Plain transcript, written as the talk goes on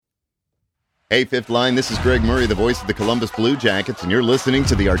Hey, Fifth Line, this is Greg Murray, the voice of the Columbus Blue Jackets, and you're listening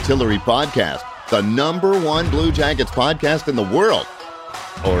to the Artillery Podcast, the #1 Blue Jackets podcast in the world.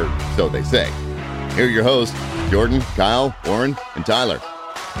 Or so they say. Here are your hosts, Jordan, Kyle, Warren, and Tyler.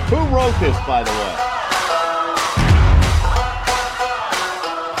 Who wrote this, by the way?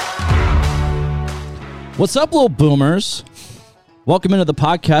 What's up, little boomers? Welcome into the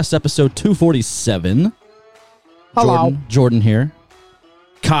podcast, episode 247. Hello. Jordan here.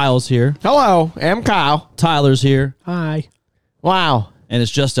 Kyle's here. Hello, I'm Kyle. Tyler's here. Hi. Wow. And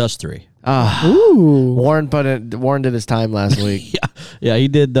it's just us three. Ooh. Warren did his time last week. Yeah, he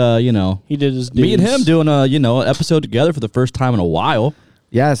did, He did his dues. me and him doing an episode together for the first time in a while.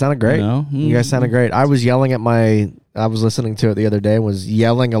 Yeah, it sounded great. You guys sounded great. I was yelling at I was listening to it the other day and was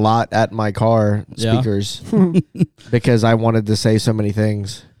yelling a lot at my car speakers because I wanted to say so many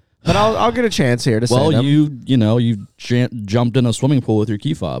things. But I'll get a chance here to say them. Well, you jumped in a swimming pool with your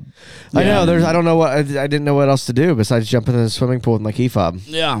key fob. I know. I didn't know what else to do besides jumping in the swimming pool with my key fob.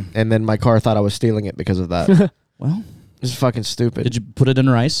 Yeah. And then my car thought I was stealing it because of that. Well, it's fucking stupid. did you put it in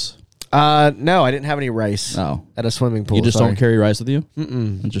rice? No, I didn't have any rice at a swimming pool. You just don't carry rice with you?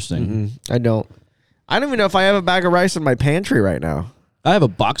 Mm-mm. Interesting. I don't even know if I have a bag of rice in my pantry right now. I have a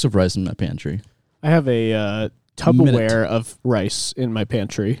box of rice in my pantry. I have a Tupperware of rice in my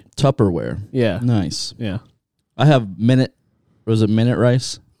pantry. Tupperware. Yeah. Nice. Yeah. I have Minute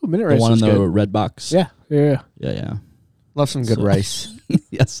rice? Ooh, minute The rice one in is the good. red box? Yeah. Yeah. Love some good rice.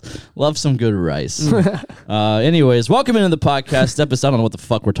 Yes. Love some good rice. Anyways, welcome into the podcast episode. I don't know what the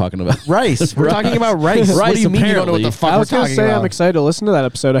fuck we're talking about. Rice. We're talking about rice. What do you mean you don't know what the fuck I we're was going to talking say about? I'm excited to listen to that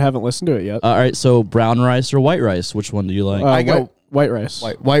episode. I haven't listened to it yet. All right, so brown rice or white rice? Which one do you like? I go white rice.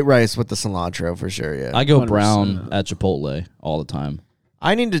 white rice with the cilantro for sure, yeah. I go 100%. brown at Chipotle all the time.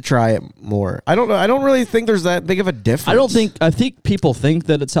 I need to try it more. I don't know. I don't really think there's that big of a difference. I think people think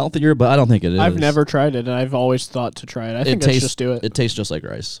that it's healthier, but I don't think it is. I've never tried it, and I've always thought to try it. I think I should just do it. It tastes just like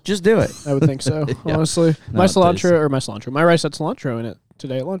rice. Just do it. I would think so, Yeah. honestly. No, My it tastes- rice had cilantro in it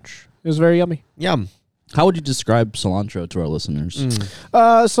today at lunch. It was very yummy. Yum. How would you describe cilantro to our listeners?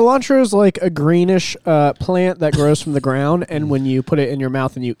 Cilantro is like a greenish plant that grows from the ground, and when you put it in your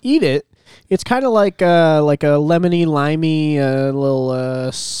mouth and you eat it, it's kind of like a lemony, limey,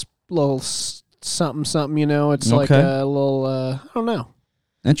 little something. You know, it's like a little. I don't know.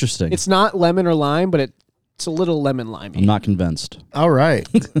 Interesting. It's not lemon or lime, but it's a little lemon limey. I'm not convinced. All right.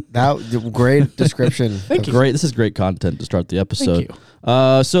 Great description. Thank you. Great. This is great content to start the episode. Thank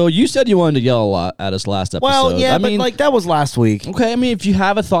you. So you said you wanted to yell a lot at us last episode. Well, yeah, but that was last week. Okay, I mean, if you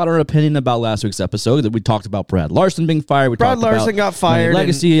have a thought or opinion about last week's episode, that we talked about Brad Larson being fired. Brad Larson got fired. Manny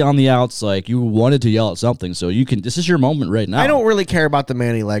Legacy on the outs. Like, you wanted to yell at something, so you can. This is your moment right now. I don't really care about the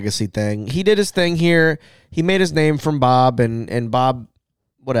Manny Legacy thing. He did his thing here. He made his name from Bob, and Bob,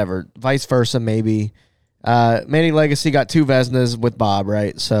 whatever, vice versa, maybe. Manny Legacy got 2 Vezinas with Bob,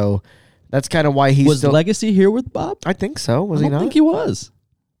 right? So that's kind of why he's Was still... Legacy here with Bob? I think so. Was I he don't not? think he was.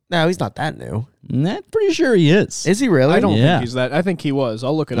 No, he's not that new. I'm pretty sure he is. Is he really? I don't Yeah. think he's that. I think he was.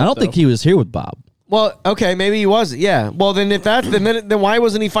 I'll look it up. I don't think he was here with Bob. Well, okay, maybe he was. Yeah. Well, then if that's then why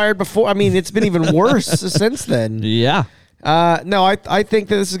wasn't he fired before? I mean, it's been even worse since then. Yeah. No, I think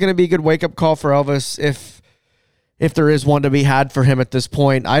that this is going to be a good wake up call for Elvis if there is one to be had for him at this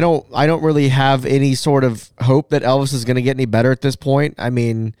point. I don't really have any sort of hope that Elvis is going to get any better at this point. I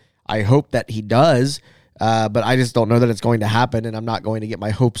mean, I hope that he does, but I just don't know that it's going to happen, and I'm not going to get my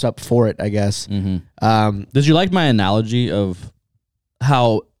hopes up for it, I guess. Mm-hmm. Did you like my analogy of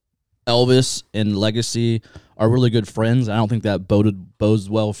how Elvis and Legacy are really good friends? I don't think that bodes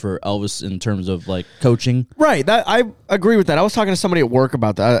well for Elvis in terms of like coaching. Right. That I agree with that. I was talking to somebody at work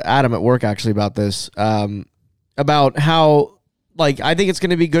about that, Adam at work actually, about this. About how, like, I think it's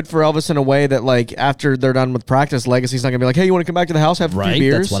going to be good for Elvis in a way that, like, after they're done with practice, Legacy's not going to be like, hey, you want to come back to the house, have a few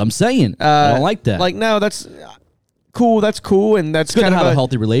beers? That's what I'm saying. I don't like that. Like, no, that's cool. That's cool. And that's it's good kind to of have a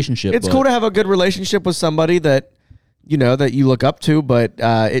healthy relationship. It's cool to have a good relationship with somebody that, you know, that you look up to, but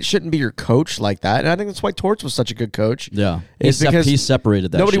it shouldn't be your coach like that. And I think that's why Torch was such a good coach. Yeah. It's because he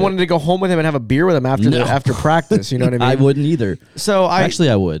separated that nobody shit. wanted to go home with him and have a beer with him after practice. You know what I mean? I wouldn't either. So I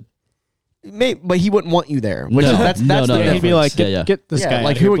would. But he wouldn't want you there. Which No. that's the No, difference. He'd be like, Yeah. get this guy. Like,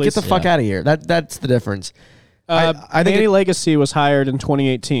 out of who here, would get the please. fuck out of here? That's the difference. I think think Legacy was hired in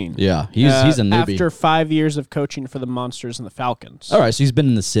 2018. Yeah, he's a newbie. After 5 years of coaching for the Monsters and the Falcons. All right, so he's been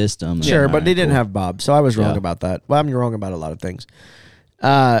in the system. Sure, Yeah, but they all didn't right, have Bob, so I was wrong Yeah. about that. Well, I'm wrong about a lot of things.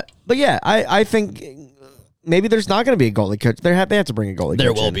 But yeah, I think maybe there's not going to be a goalie coach. They have to bring a goalie coach.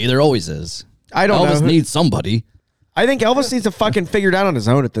 There will in. be. There always is. I don't Elvis know. needs somebody. I think Elvis needs to fucking figure it out on his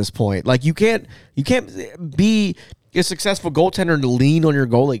own at this point. Like, you can't be a successful goaltender to lean on your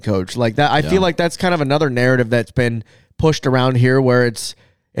goalie coach like that. I feel like that's kind of another narrative that's been pushed around here where it's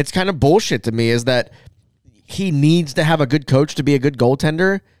kind of bullshit to me is that he needs to have a good coach to be a good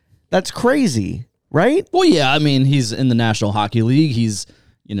goaltender. That's crazy, right? Well, yeah, I mean, he's in the National Hockey League. He's,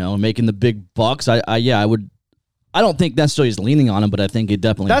 making the big bucks. I don't think necessarily he's leaning on him, but I think it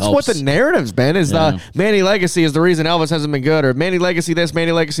definitely That's helps. what the narrative's been, is the Manny legacy is the reason Elvis hasn't been good, or Manny legacy this,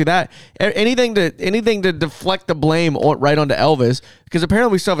 Manny legacy that. Anything to deflect the blame right onto Elvis, because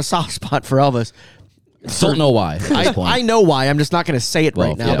apparently we still have a soft spot for Elvis. Don't know why. I know why. I'm just not going to say it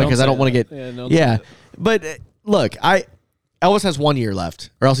right now because I don't want to get... Yeah. But look, Elvis has 1 year left,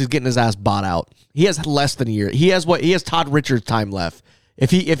 or else he's getting his ass bought out. He has less than a year. He has Todd Richards' time left. If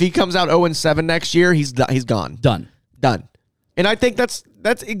he comes out 0-7 next year, he's gone. Done. And I think that's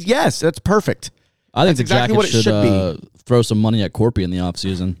perfect. I think that's exactly what it should be. Throw some money at Corpy in the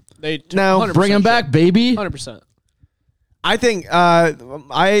offseason. Bring him back, baby. 100%. I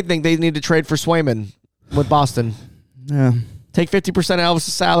think they need to trade for Swayman with Boston. Yeah. Take 50% of Elvis'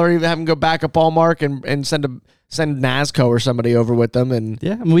 salary, have him go back up Allmark and send Nazco or somebody over with them. And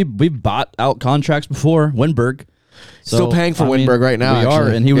yeah, I mean, we've bought out contracts before. Winberg. Still paying for Winberg right now. We are,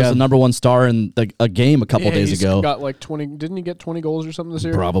 and he was the number one star in a game a couple days ago. He got like 20. Didn't he get 20 goals or something this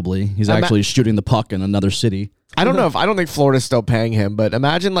year? Probably. He's actually shooting the puck in another city. I don't think Florida's still paying him, but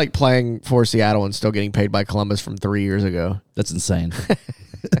imagine like playing for Seattle and still getting paid by Columbus from 3 years ago. That's insane.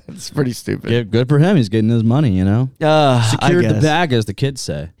 It's pretty stupid. Yeah, good for him. He's getting his money, Secured the bag, as the kids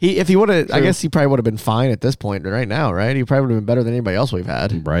say. If he would have, I guess he probably would have been fine at this point right now, right? He probably would have been better than anybody else we've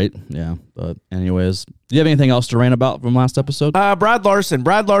had. Right, yeah. But anyways, do you have anything else to rant about from last episode? Brad Larson.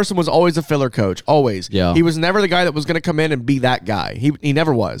 Brad Larson was always a filler coach, always. Yeah. He was never the guy that was going to come in and be that guy. He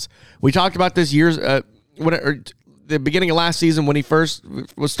never was. We talked about this the beginning of last season when he first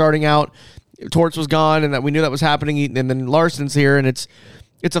was starting out. Torts was gone, and that we knew that was happening, and then Larson's here, and it's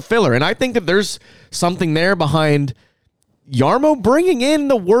a filler. And I think that there's something there behind Yarmo bringing in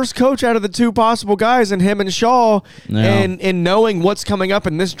the worst coach out of the two possible guys, and him and Shaw, and knowing what's coming up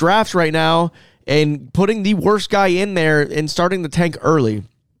in this draft right now, and putting the worst guy in there and starting the tank early.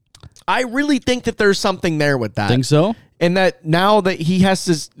 I really think that there's something there with that. Think so? And that now that he has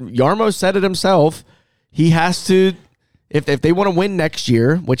to, Yarmo said it himself, he has to, if they want to win next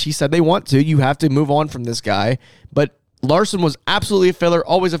year, which he said they want to, you have to move on from this guy. But Larson was absolutely a filler,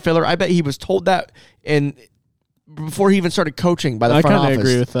 always a filler. I bet he was told that before he even started coaching by the front office. I kind of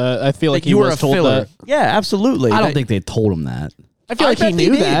agree with that. I feel like you he were was a told filler. that. Yeah, absolutely. I don't think they told him that. I feel like he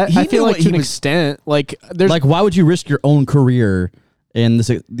knew that. I feel like to an extent, like there's why would you risk your own career and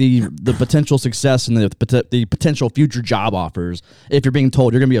the potential success and the potential future job offers if you're being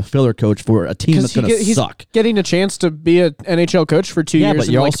told you're going to be a filler coach for a team that's going to suck? Getting a chance to be an NHL coach for 2 years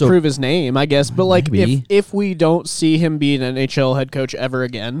and also prove his name, I guess. But like if we don't see him be an NHL head coach ever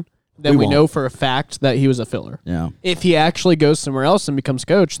again, then we know for a fact that he was a filler. Yeah. If he actually goes somewhere else and becomes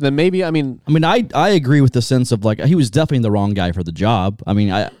coach, then maybe, I agree with the sense of like he was definitely the wrong guy for the job. I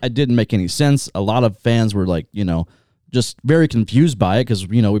mean, I didn't make any sense. A lot of fans were like, just very confused by it because,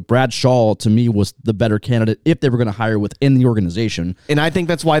 Brad Shaw, to me, was the better candidate if they were going to hire within the organization. And I think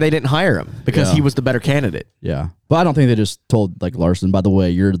that's why they didn't hire him, because he was the better candidate. Yeah. But I don't think they just told, Larson, by the way,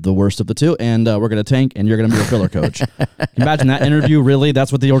 you're the worst of the two, and we're going to tank, and you're going to be a filler coach. Can you imagine that interview, really?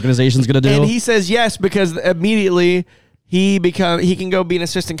 That's what the organization's going to do? And he says yes, because immediately he can go be an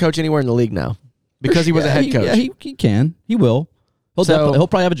assistant coach anywhere in the league now because he was a head coach. Yeah, he can. He will. He'll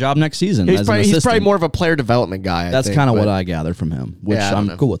probably have a job next season. He's probably more of a player development guy. That's kind of what I gather from him, which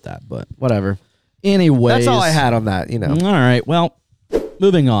I'm cool with that. But whatever. Anyways, that's all I had on that. All right. Well,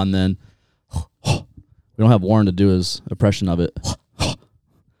 moving on then. We don't have Warren to do his impression of it.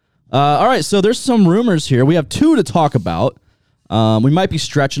 All right. So there's some rumors here. We have two to talk about. We might be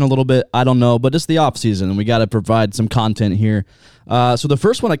stretching a little bit. I don't know, but it's the off season, and we got to provide some content here. So the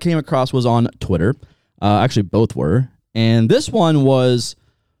first one I came across was on Twitter. Actually, both were. And this one was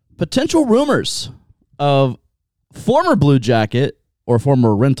potential rumors of former Blue Jacket or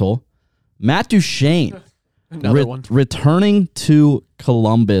former rental, Matt Duchene, returning to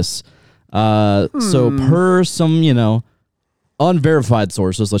Columbus. So per some, unverified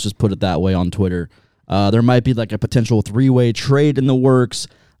sources, let's just put it that way on Twitter, there might be like a potential three-way trade in the works.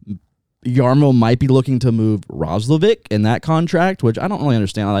 Yarmo might be looking to move Roslovic in that contract, which I don't really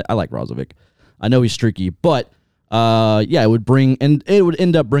understand. I like Roslovic. I know he's streaky, but it would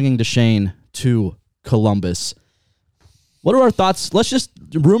end up bringing Duchene to Columbus. What are our thoughts? Let's just,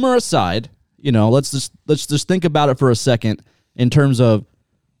 rumor aside, let's just think about it for a second in terms of,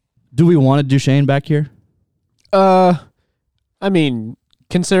 do we want a Duchene back here?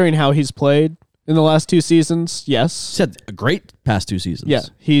 Considering how he's played In the last 2 seasons, yes. He's had a great past 2 seasons. Yeah,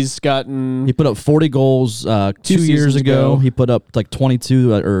 he's gotten. He put up 40 goals 2 years ago. He put up like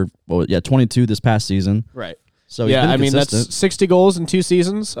 22 22 this past season. Right. So he's been consistent. That's 60 goals in 2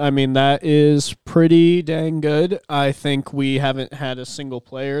 seasons. I mean, that is pretty dang good. I think we haven't had a single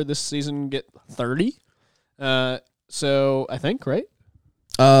player this season get 30. So I think, right?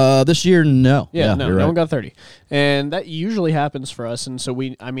 This year, no. Yeah, no right. one got 30. And that usually happens for us. And so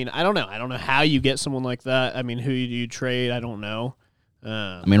I don't know. I don't know how you get someone like that. I mean, who do you trade? I don't know.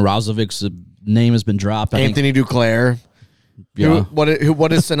 I mean, Razovic's name has been dropped. Anthony Duclair. Yeah.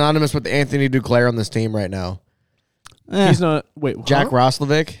 What is synonymous with Anthony Duclair on this team right now? He's not. Wait, Jack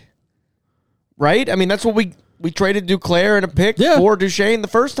Roslovic. Right? I mean, that's what we traded Duclair and a pick for Duchene the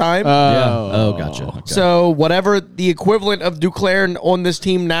first time. Yeah. Oh, gotcha. Okay. So whatever the equivalent of Duclair on this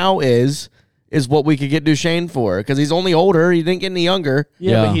team now is what we could get Duchene for, because he's only older. He didn't get any younger.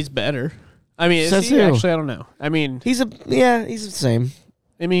 Yeah, but he's better. I mean, is he actually? I don't know. I mean, he's the same.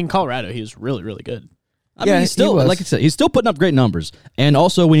 I mean, Colorado, he was really, really good. I mean, he's still, like I said, he's still putting up great numbers. And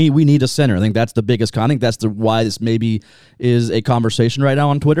also, we need a center. I think that's the biggest. I think that's why this maybe is a conversation right now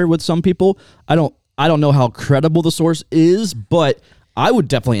on Twitter with some people. I don't know how credible the source is, but I would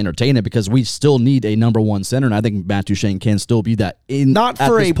definitely entertain it because we still need a number one center, and I think Matt Duchene can still be that at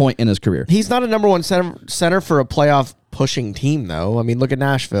this point in his career. He's not a number one center for a playoff pushing team, though. I mean, look at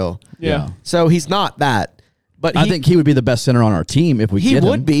Nashville. Yeah. So he's not that. But I think he would be the best center on our team if we get him. He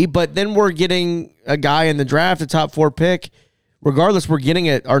would be, but then we're getting a guy in the draft, a top 4 pick. Regardless, we're getting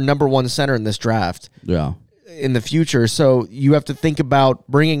our number one center in this draft. Yeah. In the future. So you have to think about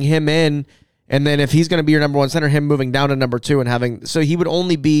bringing him in, and then if he's going to be your number one center, him moving down to number 2 and having... So he would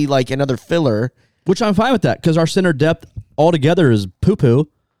only be like another filler. Which I'm fine with that, because our center depth altogether is poo-poo.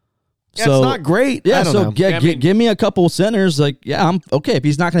 Yeah, so, it's not great. Yeah, give me a couple centers. Like, yeah, I'm okay. If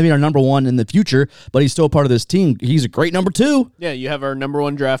he's not going to be our number one in the future, but he's still part of this team, he's a great number 2. Yeah, you have our number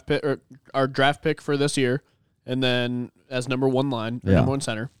 1 draft pick, or our draft pick for this year, and then as number 1 line, number 1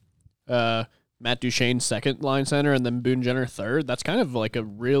 center, Matt Duchene second line center, and then Boone Jenner third. That's kind of like a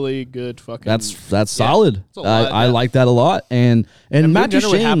really good fucking. That's solid. I like that a lot. And Matt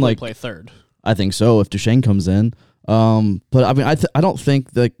Duchene would play third. I think so if Duchene comes in. But I mean, I don't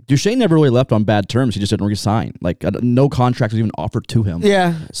think that Duchene never really left on bad terms. He just didn't resign. Like, no contract was even offered to him.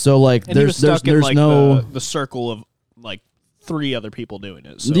 Yeah. So like, and there's like no the circle of like 3 other people doing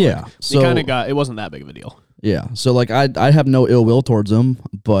it. So yeah. Like, so kind of it wasn't that big of a deal. Yeah. So like, I have no ill will towards him,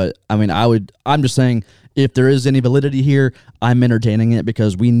 but I mean, I'm just saying, if there is any validity here, I'm entertaining it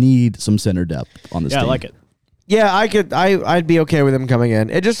because we need some center depth on this team. I like it. Yeah, I'd be okay with him coming in.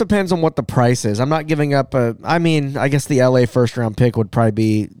 It just depends on what the price is. I'm not giving up I guess the LA first round pick would probably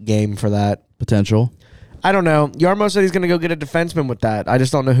be game for that. Potential. I don't know. Yarmo said he's going to go get a defenseman with that. I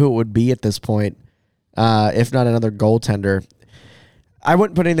just don't know who it would be at this point, if not another goaltender. I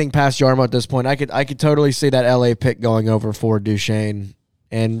wouldn't put anything past Yarmo at this point. I could totally see that LA pick going over for Duchene,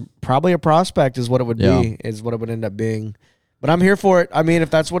 and probably a prospect is what it would be, is what it would end up being. But I'm here for it. I mean,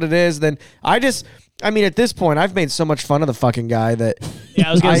 if that's what it is, then at this point, I've made so much fun of the fucking guy that... Yeah,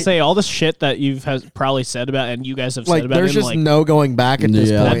 I was going to say, all the shit that you've probably said about, and you guys have said about him. There's just no going back at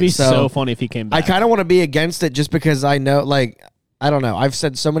this point. That'd be so funny if he came back. I kind of want to be against it just because I know, I don't know. I've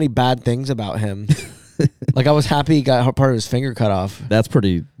said so many bad things about him. I was happy he got part of his finger cut off. That's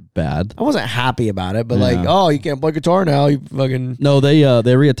pretty bad. I wasn't happy about it, but you can't play guitar now. You fucking... No, they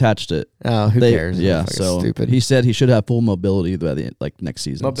reattached it. Oh, who cares? Yeah, so stupid. He said he should have full mobility by the next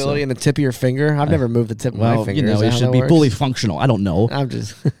season. Mobility in the tip of your finger? I've never moved the tip of my finger. It should be fully functional. I don't know. I'm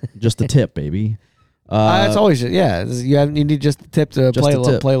just... just the tip, baby. It's always, you need just the tip to play a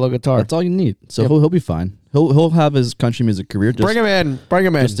little guitar. That's all you need. So he'll be fine. He'll have his country music career. Bring him in.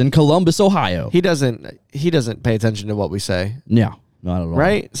 Just in Columbus, Ohio. He doesn't pay attention to what we say. Yeah. Not at all.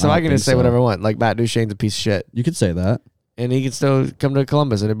 Right? So I can just say whatever I want. Like, Matt Duchene's a piece of shit. You could say that. And he could still come to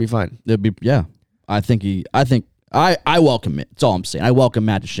Columbus and it'd be fine. I welcome it. That's all I'm saying. I welcome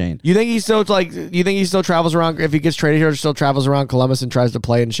Matt Duchene. You think he still travels around, if he gets traded here, still travels around Columbus and tries to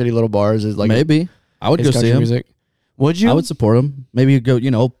play in shitty little bars? Maybe. I would go see him. Music? Would you? I would support him. Maybe you'd go,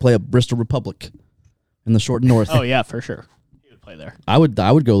 play a Bristol Republic in the short north. Oh, yeah, for sure. Play there. I would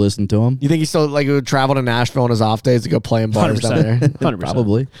go listen to him. You think he still would travel to Nashville on his off days to go play in bars 100%. down there? 100%.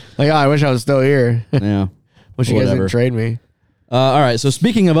 Probably. I wish I was still here. Yeah. Wish you guys didn't trade me. All right. So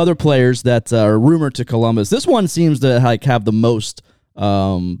speaking of other players that are rumored to Columbus, this one seems to have the most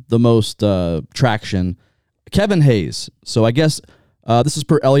traction. Kevin Hayes. So I guess this is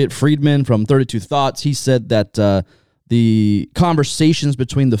per Elliot Friedman from 32 Thoughts. He said that the conversations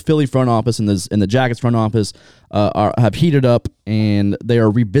between the Philly front office and the Jackets front office have heated up, and they are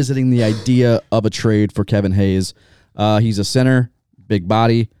revisiting the idea of a trade for Kevin Hayes. He's a center, big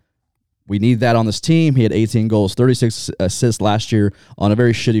body. We need that on this team. He had 18 goals, 36 assists last year on a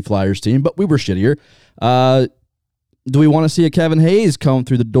very shitty Flyers team, but we were shittier. Do we want to see a Kevin Hayes come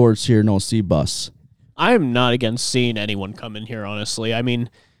through the doors here in OC Bus? I am not against seeing anyone come in here, honestly. I mean,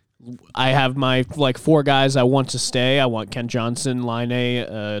 I have my 4 guys I want to stay. I want Kent Johnson, Line,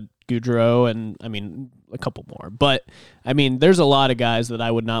 Goudreau, and I mean a couple more. But I mean, there's a lot of guys that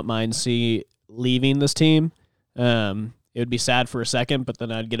I would not mind see leaving this team. It would be sad for a second, but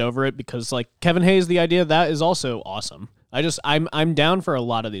then I'd get over it because Kevin Hayes, the idea of that is also awesome. I'm down for a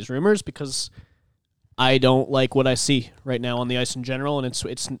lot of these rumors because I don't like what I see right now on the ice in general,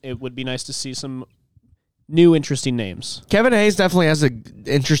 and it would be nice to see some new interesting names. Kevin Hayes definitely has an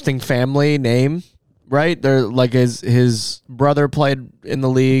interesting family name, right? They're his brother played in the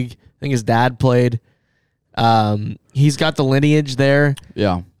league. I think his dad played. He's got the lineage there.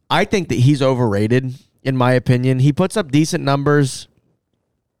 Yeah. I think that he's overrated, in my opinion. He puts up decent numbers.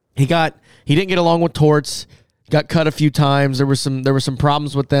 He didn't get along with Torts. Got cut a few times. There were some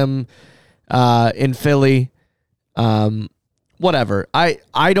problems with them in Philly. Whatever.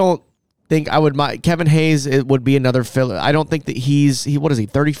 I don't think I would mind. Kevin Hayes, it would be another Philly. I don't think that what is he,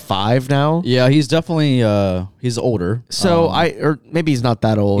 35 now? Yeah, he's definitely he's older. So or maybe he's not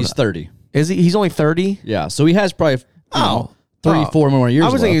that old. He's 30. Is he? He's only 30? Yeah, so he has probably 3-4 more years I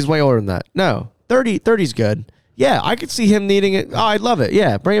was left. thinking he's way older than that. No, 30's good. Yeah, I could see him needing it. Oh, I'd love it.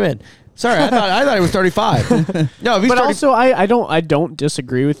 Yeah, bring him in. Sorry, I thought he was 35. No, if he's but 30, also I don't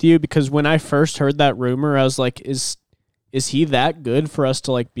disagree with you because when I first heard that rumor, I was like, is he that good for us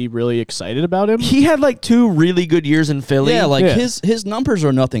to be really excited about him? he had 2 really good years in Philly. Yeah, his numbers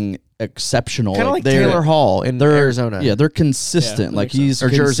are nothing exceptional. Kind of like Taylor Hall in Arizona. Yeah, they're consistent. Yeah, He's Or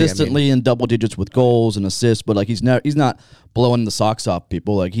Jersey, consistently in double digits with goals and assists, but he's not blowing the socks off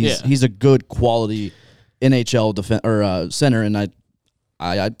people. He's a good quality NHL center, and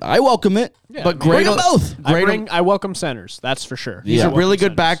I welcome it. Yeah, But Bring them both. I welcome centers. That's for sure. He's a really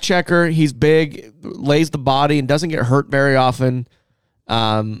good back checker. He's big, lays the body, and doesn't get hurt very often.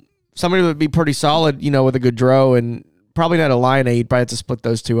 Somebody would be pretty solid, with a good draw, and probably not a line. He'd probably have to split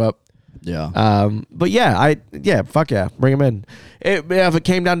those two up. Yeah. But fuck yeah, bring him in. If it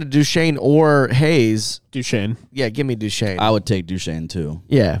came down to Duchene or Hayes, Duchene. yeah, give me Duchene. I would take Duchene too.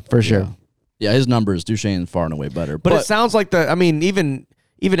 Yeah, for sure. Yeah, his numbers, Duchene far and away better. But it sounds like even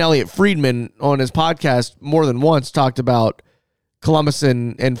Elliot Friedman on his podcast more than once talked about Columbus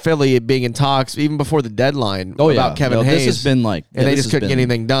and Philly being in talks even before the deadline about Kevin Hayes. This has been and they just couldn't get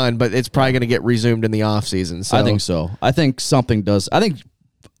anything done, but it's probably going to get resumed in the offseason. So I think so. I think something does. I think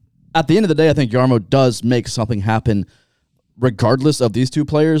at the end of the day, I think Jarmo does make something happen regardless of these two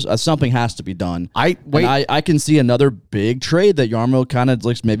players. Something has to be done. I can see another big trade that Jarmo kind of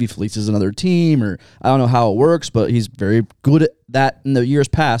maybe fleeces another team, or I don't know how it works, but he's very good at that in the years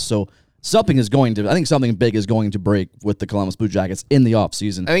past. So I think something big is going to break with the Columbus Blue Jackets in the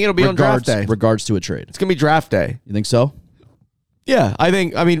offseason. I think it'll be on draft day. Regards to a trade. It's going to be draft day. You think so? Yeah,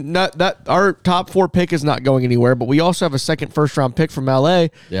 not that our top 4 pick is not going anywhere, but we also have a second first-round pick from LA.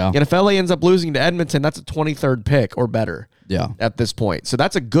 Yeah. And if LA ends up losing to Edmonton, that's a 23rd pick or better. Yeah. At this point. So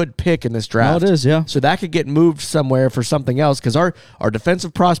that's a good pick in this draft. No, it is, yeah. So that could get moved somewhere for something else because our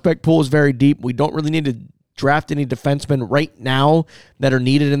defensive prospect pool is very deep. We don't really need to draft any defensemen right now that are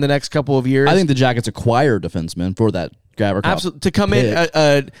needed in the next couple of years. I think the Jackets acquire defensemen for that Gabriel. Absolutely. To come in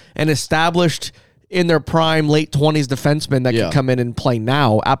an established in their prime late 20s defenseman that can come in and play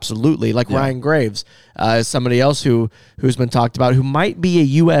now, absolutely, like Ryan Graves, somebody else who's been talked about, who might be a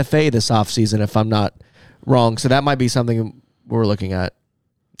UFA this offseason if I'm not wrong. So that might be something we're looking at.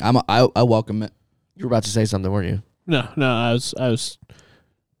 I welcome it. You were about to say something, weren't you? No, I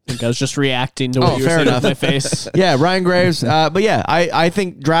think I was just reacting to what you were saying with my face. Yeah, Ryan Graves. But yeah, I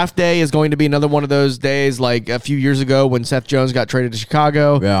think draft day is going to be another one of those days like a few years ago when Seth Jones got traded to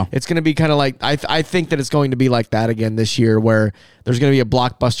Chicago. Yeah. It's going to be kind of like, I think that it's going to be like that again this year where there's going to be a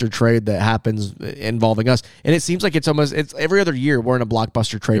blockbuster trade that happens involving us. And it seems like it's every other year we're in a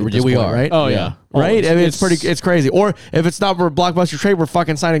blockbuster trade. We are. Right? Oh, yeah. Right? I mean, it's crazy. Or if it's not for a blockbuster trade, we're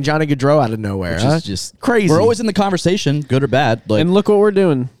fucking signing Johnny Gaudreau out of nowhere. Which is just crazy. We're always in the conversation, good or bad. And look what we're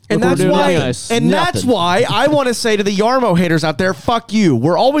doing. And that's why I want to say to the Jarmo haters out there, fuck you.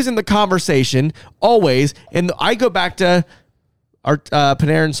 We're always in the conversation, always. And I go back to our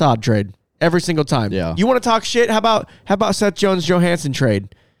Panarin Saad trade every single time. Yeah. You want to talk shit? How about Seth Jones Johansson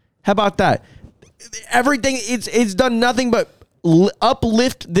trade? How about that? Everything it's done nothing but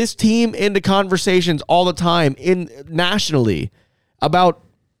uplift this team into conversations all the time nationally about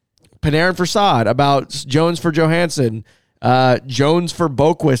Panarin for Saad, about Jones for Johansson, Jones for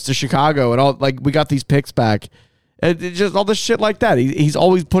Boquist to Chicago, and all. Like, we got these picks back. And it's just all this shit like that. He's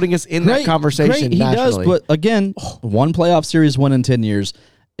always putting us in that conversation. He nationally. does, but again, one playoff series win in 10 years.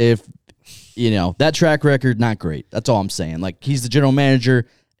 If that track record, not great. That's all I'm saying. Like, he's the general manager,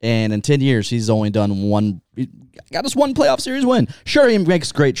 and in 10 years, he's only done one. He got us one playoff series win. Sure, he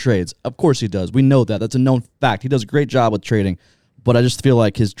makes great trades. Of course he does. We know that. That's a known fact. He does a great job with trading. But I just feel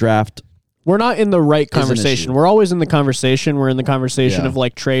like his draft. We're not in the right conversation. We're always in the conversation. We're in the conversation of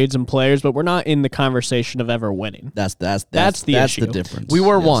like trades and players, but we're not in the conversation of ever winning. That's the issue. The difference. We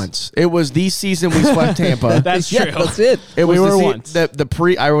were once. It was the season we swept Tampa. That's true. That's it. It was we were once.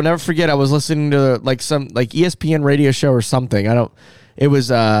 I will never forget. I was listening to like some ESPN radio show or something. It was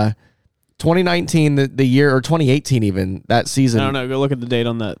 2019, the year, or 2018 even, that season. I don't know. Go look at the date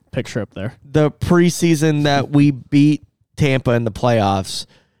on that picture up there. The preseason that we beat Tampa in the playoffs.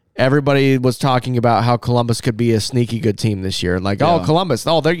 Everybody was talking about how Columbus could be a sneaky good team this year. Like, Columbus,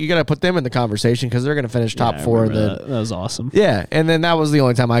 you got to put them in the conversation because they're going to finish top 4. That was awesome. Yeah, and then that was the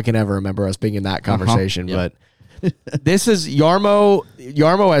only time I can ever remember us being in that conversation. But this is Yarmo.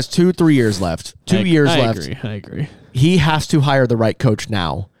 Yarmo has 2-3 years left. 2 years left. I agree. He has to hire the right coach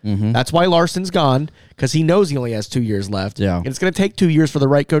now. Mm-hmm. That's why Larson's gone, because he knows he only has 2 years left. Yeah. And it's going to take 2 years for the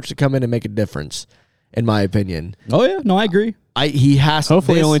right coach to come in and make a difference, in my opinion. Oh, yeah. No, I agree. He has.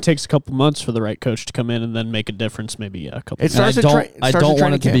 Hopefully, it only takes a couple months for the right coach to come in and then make a difference. Maybe a couple. I don't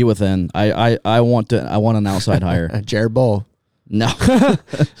want it to be within. I want an outside hire. Jared Bull. No,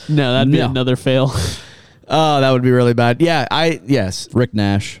 no, that'd be another fail. Oh, that would be really bad. Yeah, yes. Rick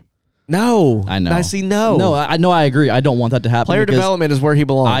Nash. No, I know. I see. No, I know. I agree. I don't want that to happen. Player development is where he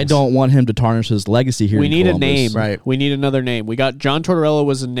belongs. I don't want him to tarnish his legacy here. We need Columbus. a name, right? We need another name. We got John Tortorella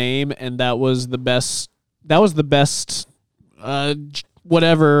was a name, and that was the best. That was the best.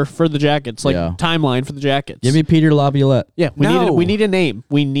 Whatever for the Jackets, timeline for the Jackets. Give me Peter Laviolette. Yeah, we need a name.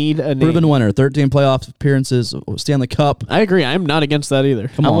 We need a name. Proven winner, 13 playoff appearances, Stanley Cup. I agree. I'm not against that either.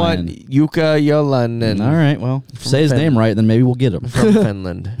 Come on, I want Jukka Jolainen. All right, well, say his name right, then maybe we'll get him from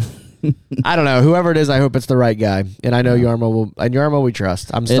Finland. I don't know. Whoever it is, I hope it's the right guy. And I know Jarmo will. And Jarmo we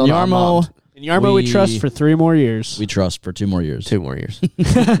trust. I'm still not bombed. And Jarmo we trust for 3 more years. We trust for 2 more years. 2 more years.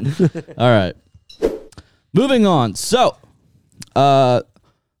 All right. Moving on. So,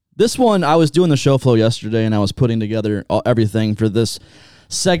 this one, I was doing the show flow yesterday, and I was putting together everything for this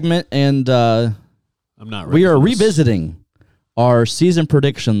segment, and I'm not. We are revisiting our season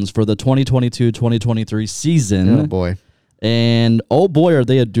predictions for the 2022-2023 season. Oh boy! And oh boy, are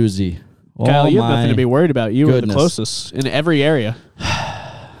they a doozy! Kyle, you have nothing to be worried about. You were the goodness. closest in every area.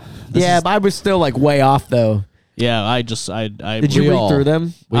 But I was still like way off though. Yeah, I Did you read through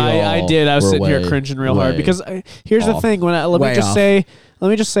them? I did. I was sitting here cringing real hard because here's the thing. Let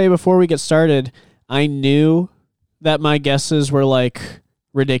me just say before we get started, I knew that my guesses were like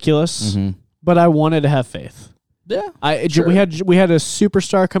ridiculous, but I wanted to have faith. Yeah, we had a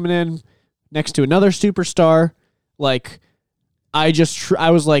superstar coming in next to another superstar. Like I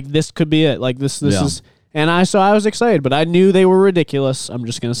was like, this could be it. Like this is, and I was excited, but I knew they were ridiculous. I'm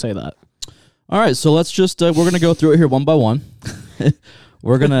just gonna say that. All right, so let's just we're gonna go through it here one by one.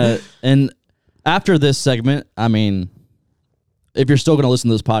 We're gonna and after this segment, I mean, if you're still gonna listen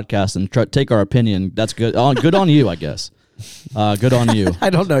to this podcast and take our opinion, that's good. Good on you, I guess. Good on you. I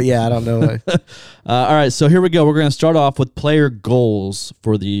don't know. Yeah, I don't know. All right, so here we go. We're gonna start off with player goals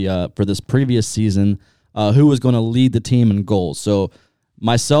for the for this previous season. Who was going to lead the team in goals? So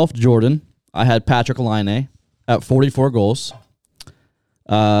myself, Jordan, I had Patrick Laine at 44 goals.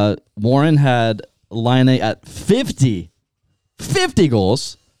 Warren had Laine at 50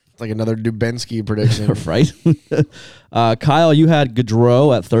 goals. It's like another Dubinsky prediction. Right? Kyle, you had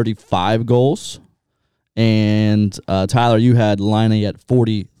Gaudreau at 35 goals. And Tyler, you had Laine at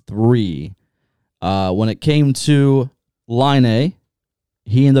 43. When it came to Laine,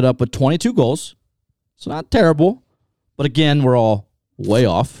 he ended up with 22 goals. So not terrible. But again, we're all way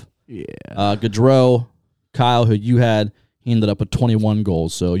off. Yeah. Gaudreau, Kyle, who you had, he ended up with 21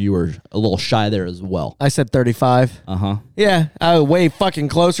 goals, so you were a little shy there as well. I said 35. Uh-huh. Yeah, way fucking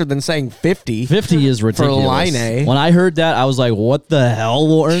closer than saying 50. 50 is ridiculous. For Laine. When I heard that, I was like, what the hell,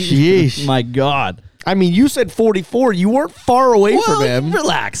 Warren? Jeez. My God. I mean, you said 44. You weren't far away from him.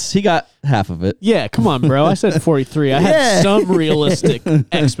 Relax. He got half of it. Yeah, come on, bro. I said 43. I had some realistic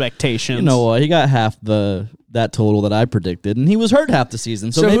expectations. You know what? He got half that total that I predicted, and he was hurt half the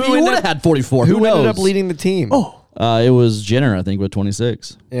season, so maybe he would have had 44. Who knows? ended up leading the team? It was Jenner, I think, with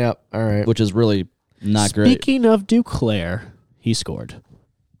 26. Yeah, all right. Which is really not great. Speaking of Duclair, he scored.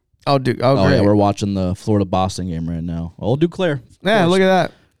 Oh, Oh, great. yeah, we're watching the Florida-Boston game right now. Oh, Duclair. Yeah, look at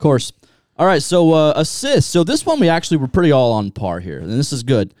that. Of course. All right, so assists. So this one we actually were pretty all on par here, and this is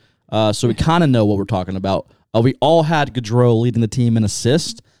good. So we kind of know what we're talking about. We all had Gaudreau leading the team in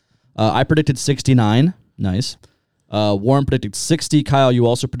assist. I predicted 69. Nice. Warren predicted 60. Kyle, you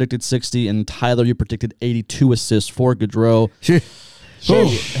also predicted 60. And Tyler, you predicted 82 assists for Gaudreau.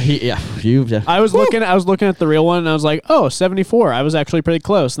 I was looking at the real one, and I was like, oh, 74. I was actually pretty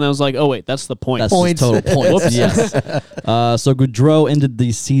close. And I was like, oh, wait, that's the point. That's his total points. Yes. So Gaudreau ended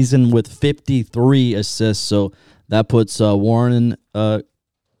the season with 53 assists. So that puts Warren and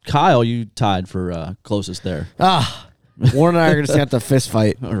Kyle, you tied for closest there. Warren and I are going to have to fist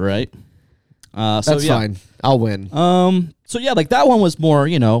fight. All right. That's fine. I'll win. So yeah, like that one was more,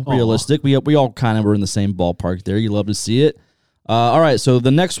 realistic. We all kind of were in the same ballpark there. You love to see it. All right, so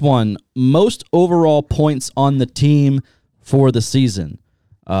the next one, most overall points on the team for the season.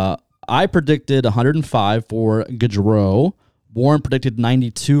 I predicted 105 for Gaudreau. Warren predicted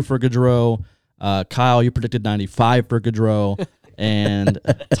 92 for Gaudreau. Kyle, you predicted 95 for Gaudreau. And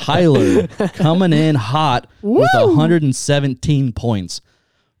Tyler coming in hot with 117 points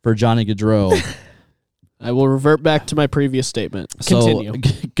for Johnny Gaudreau. I will revert back to my previous statement. Continue. So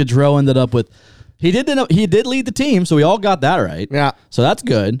Gaudreau ended up with he did lead the team, so we all got that right. Yeah. So that's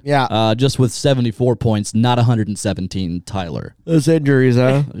good. Yeah. Just with 74 points, not 117, Tyler. Those injuries,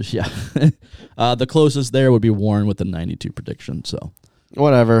 huh? Yeah. The closest there would be Warren with the 92 prediction. So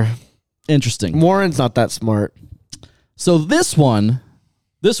Whatever. interesting. Warren's not that smart. So this one's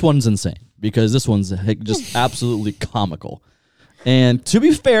insane because this one's just absolutely comical. And to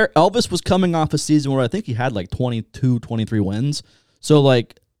be fair, Elvis was coming off a season where I think he had like 22, 23 wins. So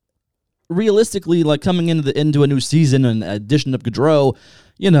like realistically, like coming into a new season and addition of Gaudreau,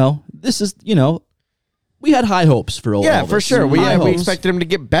 this is, we had high hopes for old Yeah, Elvis. for sure. We expected him to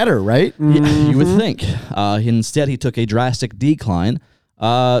get better, right? You would think. Instead, he took a drastic decline.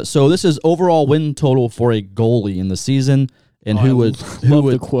 So this is overall win total for a goalie in the season, and who would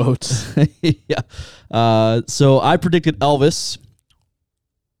the quotes? Yeah. So I predicted Elvis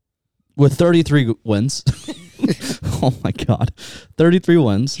with 33 wins. Oh my God, 33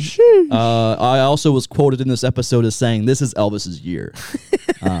 wins. I also was quoted in this episode as saying this is Elvis's year.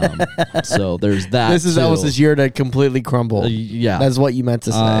 So there's that. This is too. Elvis's year to completely crumble. Yeah, That's what you meant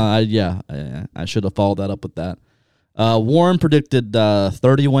to say. yeah. I should have followed that up with that. Warren predicted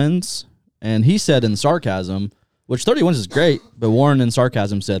 30 wins, and he said in sarcasm, which 30 wins is great, but Warren in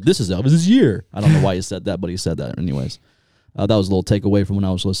sarcasm said, this is Elvis's year. I don't know why he said that, but he said that anyways. That was a little takeaway from when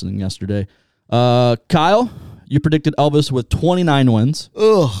I was listening yesterday. Kyle, you predicted Elvis with 29 wins.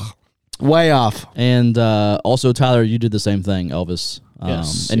 Ugh. Way off. And also, Tyler, you did the same thing, Elvis.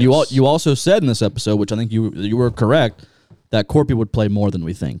 And you also said in this episode, which I think you were correct, that Corpy would play more than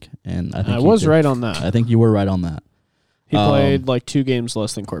we think. And I think I was right on that. I think you were right on that. He played like 2 games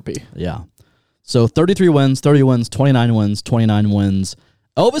less than Corpy. Yeah. So 33 wins, 30 wins, 29 wins, 29 wins.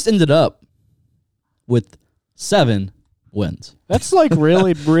 Elvis ended up with 7 wins. That's like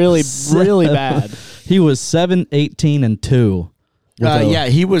really, really, really bad. He was 7-18-2. Yeah,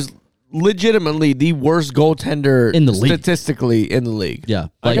 he was legitimately the worst goaltender In the league. statistically in the league. Yeah,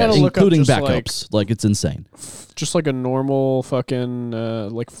 I gotta look up including just, backups. Like it's insane. Just like a normal fucking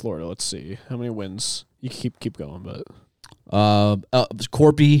like Florida. Let's see how many wins. You keep going, but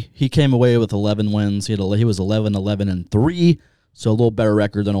Corpy, he came away with 11 wins. He was 11-11-3, so a little better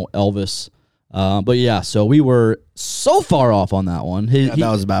record than Elvis. But yeah, so we were so far off on that one. That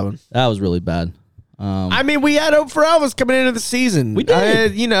was a bad one. That was really bad. I mean, we had hope for Elvis coming into the season. We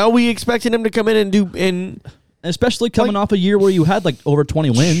did. We expected him to come in and do Especially coming off a year where you had like over 20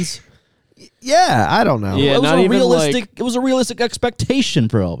 wins. Yeah, I don't know. Yeah, it was not a even realistic. like- It was a realistic expectation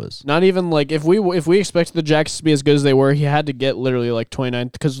for Elvis. not even like if we expected the Jackets to be as good as they were, he had to get literally like 29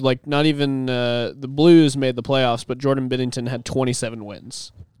 because like not even the Blues made the playoffs, but Jordan Binnington had 27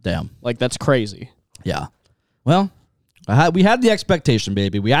 wins. Damn. Like that's crazy. Yeah. Well, we had the expectation,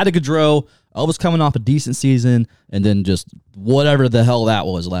 baby. We had a Gaudreau. Elvis coming off a decent season, and then just whatever the hell that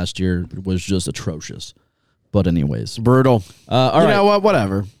was last year was just atrocious. But anyways, Brutal. all right. You know what?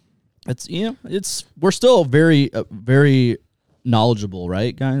 Whatever. It's we're still very very knowledgeable,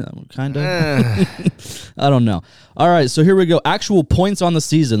 right, guys? Kind of. I don't know. All right, so here we go. Actual points on the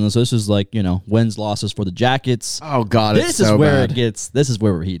season. So this is like wins losses for the Jackets. Oh God, This it's is so where bad. it gets. This is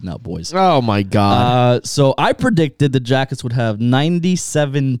where we're heating up, boys. Oh my God. So I predicted the Jackets would have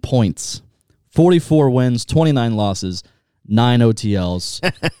 97 points, 44 wins, 29 losses, 9 OTLs.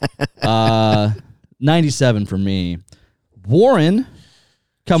 97 for me. Warren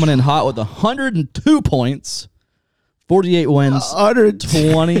coming in hot with 102 points, 48 wins,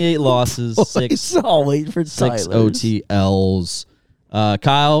 28 losses, I'll wait for 6 Tyler's. OTLs.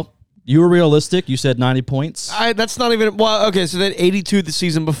 Kyle, you were realistic. You said 90 points. That's not even well. Okay, so then 82 the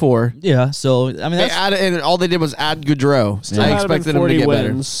season before. Yeah, so I mean, They added, and all they did was add Gaudreau. Still I had him in expected him 40 to get wins.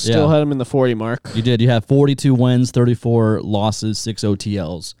 better. Still had him in the 40 mark. you did. You had 42 wins, 34 losses, 6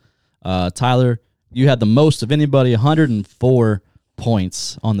 OTLs. Tyler, you had the most of anybody, 104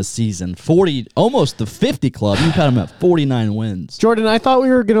 points on the season. 40, almost the 50 club. You had him at 49 wins. Jordan, I thought we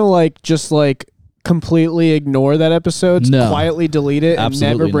were gonna just completely ignore that episode, No. quietly delete it, and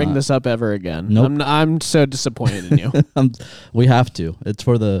Absolutely never bring not. this up ever again. Nope. I'm so disappointed in you. We have to. It's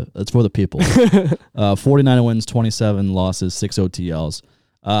for the people. 49 wins, 27 losses, 6 OTLs.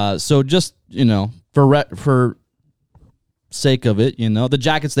 So just for sake of it, the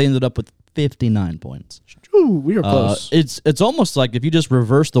Jackets, they ended up with 59 points. Ooh, we were close. It's almost like if you just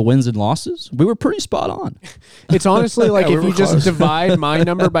reverse the wins and losses, we were pretty spot on. It's honestly like we if were you just close. divide my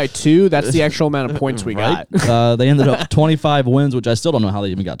number by 2, that's the actual amount of points we got. They ended up 25 wins, which I still don't know how they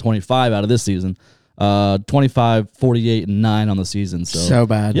even got 25 out of this season. 25, 48, and 9 on the season. So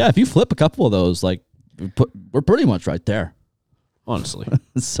bad. Yeah, if you flip a couple of those, we're pretty much right there. Honestly.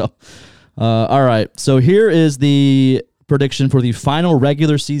 So, all right. So here is the prediction for the final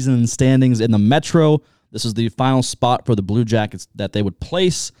regular season standings in the Metro. This is the final spot for the Blue Jackets that they would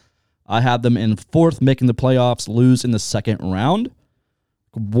place. I had them in 4th, making the playoffs, lose in the 2nd round.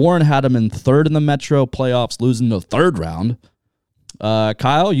 Warren had them in 3rd in the Metro, playoffs, losing the 3rd round.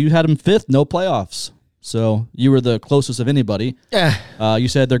 Kyle, you had them 5th, no playoffs. So you were the closest of anybody. Yeah. You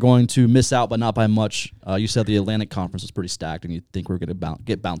said they're going to miss out, but not by much. You said the Atlantic Conference was pretty stacked, and you think we're going to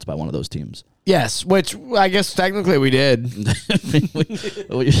get bounced by one of those teams. Yes, which I guess technically we did.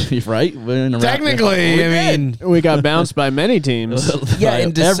 Right? Technically, I mean, We got bounced by many teams. yeah,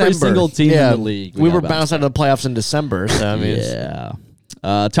 in December. Every single team in the league. We were got bounced out of the playoffs in December. So I mean, Yeah.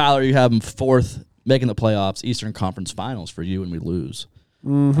 Tyler, you have them 4th, making the playoffs, Eastern Conference Finals for you, and we lose.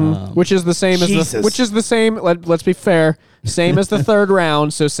 Which is the same let's be fair, same as the 3rd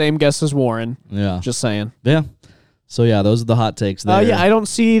round, so same guess as Warren. Yeah. Just saying. Yeah. So, yeah, those are the hot takes there. Yeah, I don't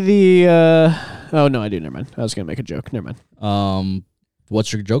see the oh no, I do, never mind. I was gonna make a joke. Never mind.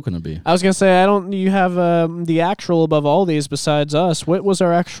 What's your joke going to be? I was gonna say you have the actual above all these besides us. What was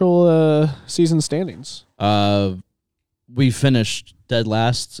our actual season standings? We finished dead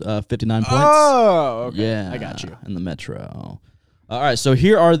last, 59 points. Oh, okay. Yeah. I got you. In the Metro. All right, so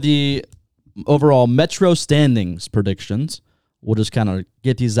here are the overall Metro standings predictions. We'll just kind of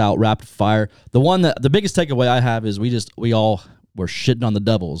get these out rapid fire. The biggest takeaway I have is we all were shitting on the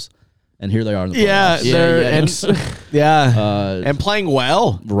Devils, and here they are in the playoffs. and playing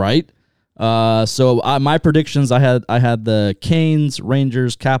well. Right. So my predictions, I had the Canes,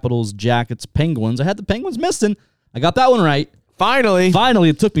 Rangers, Capitals, Jackets, Penguins. I had the Penguins missing. I got that one right. Finally,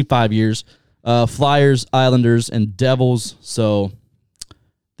 it took me 5 years. Flyers, Islanders, and Devils. So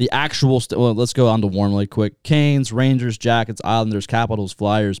the actual let's go on to Warren really quick. Canes, Rangers, Jackets, Islanders, Capitals,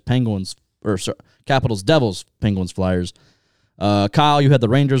 Flyers, Penguins, Capitals, Devils, Penguins, Flyers. Kyle, you had the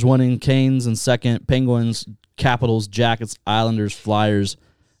Rangers winning, Canes in 2nd, Penguins, Capitals, Jackets, Islanders, Flyers,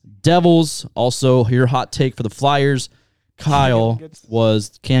 Devils. Also, your hot take for the Flyers, Kyle,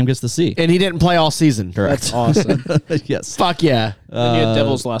 was Cam gets the C. and he didn't play all season. Correct. That's awesome. Yes. Fuck yeah! And you had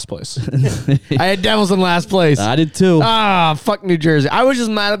Devils last place. I had Devils in last place. I did too. Fuck New Jersey. I was just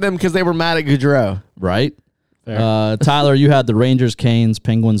mad at them because they were mad at Gaudreau. Right? Tyler, you had the Rangers, Canes,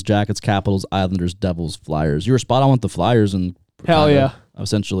 Penguins, Jackets, Capitals, Islanders, Devils, Flyers. You were spot on with the Flyers and Hell yeah.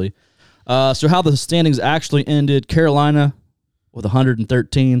 essentially. So how the standings actually ended: Carolina with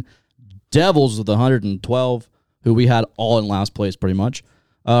 113, Devils with 112, who we had all in last place pretty much.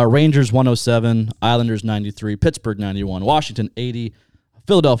 Rangers 107, Islanders 93, Pittsburgh 91, Washington 80,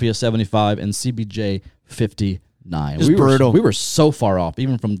 Philadelphia 75, and CBJ 59. Just brutal. We were so far off,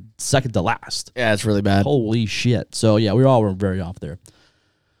 even from 2nd to last. Yeah, it's really bad. Holy shit. So, yeah, we all were very off there.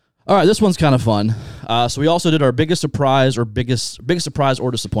 All right, this one's kind of fun. So we also did our biggest surprise or biggest surprise or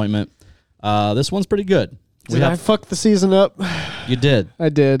disappointment. This one's pretty good. Did I fuck the season up? You did. I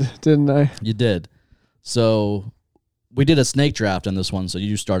did, didn't I? You did. So we did a snake draft on this one, so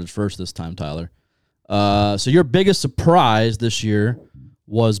you started first this time, Tyler. So your biggest surprise this year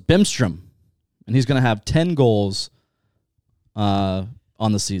was Bemstrom, and he's going to have 10 goals on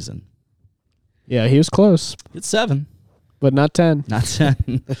the season. Yeah, he was close, It's 7, but not 10. not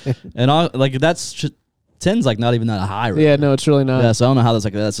 10. And that's 10's like not even that high. Right? Yeah, no, it's really not. Yeah, so I don't know how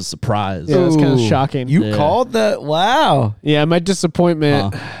that's a surprise. Yeah, it's kind of Ooh. shocking. You called the wow. Yeah, my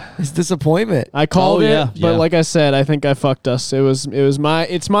disappointment. It's disappointment. I called it, yeah, but yeah. like I said, I think I fucked us. It's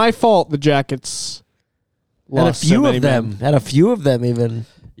my fault. The Jackets Had a few of them. Even.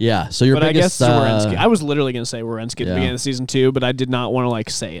 Yeah. So your but biggest. I guess Werenski. I was literally going to say Werenski at the Yeah. beginning of the season too, but I did not want to like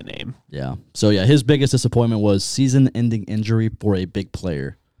say a name. Yeah. So yeah, his biggest disappointment was season-ending injury for a big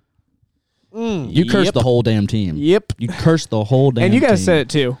player. You cursed the whole damn team. Yep. You cursed the whole damn team. And you guys said it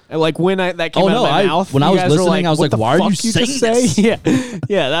too. And like when that came out of my mouth, when I you was guys were listening, I was "What like, the why are fuck you just saying this?" Yeah,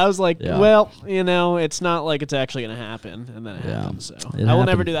 yeah. That was like, Yeah. well, it's not like it's actually going to happen, and then it happened. So It I will happened.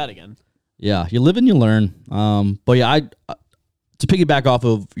 never do that again. Yeah, you live and you learn. But yeah, to piggyback off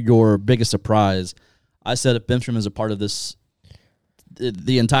of your biggest surprise, I said if Benjamin is a part of this,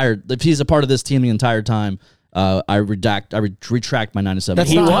 if he's a part of this team the entire time, I retract my 97.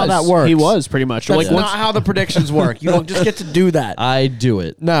 That's not how that works. He was pretty much. That's Like not once, how the predictions work. You don't just get to do that. I do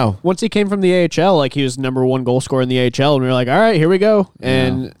it. No. once he came from the AHL, like he was number 1 goal scorer in the AHL, and we were like, all right, here we go.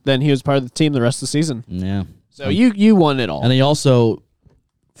 And then he was part of the team the rest of the season. Yeah. So you won it all. And he also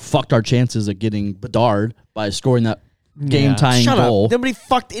fucked our chances of getting Bedard by scoring that game-tying Shut goal. up. Nobody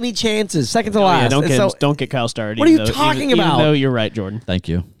fucked any chances. Second to Oh, last. yeah, And don't get Kyle started. What are even you though- talking even about? though you're right, Jordan. Thank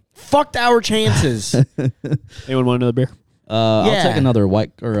you. fucked our chances. Anyone want another beer? I'll Yeah. take another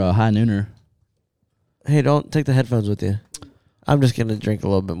white or a high nooner. Hey, don't take the headphones with you. I'm just going to drink a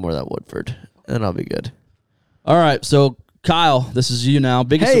little bit more of that Woodford, and I'll be good. All right, so Kyle, this is you now.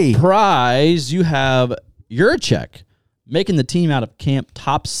 Biggest Hey. surprise, you have Juracek making the team out of camp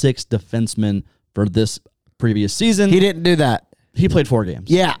top 6 defenseman for this previous season. He didn't do that. He played 4 games.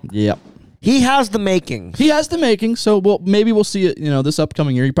 Yeah. Yep. He has the makings. He has the making, so maybe we'll see it, this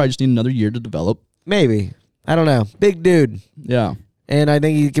upcoming year. You probably just need another year to develop. Maybe. I don't know. Big dude. Yeah. And I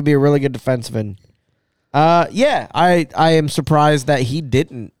think he could be a really good defenseman. Yeah, I am surprised that he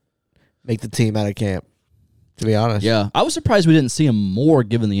didn't make the team out of camp, to be honest. Yeah. I was surprised we didn't see him more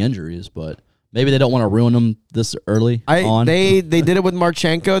given the injuries, but maybe they don't want to ruin him this early on. They did it with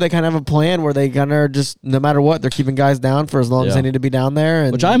Marchenko. They kind of have a plan where they kind of just, no matter what, they're keeping guys down for as long as Yeah. they need to be down there.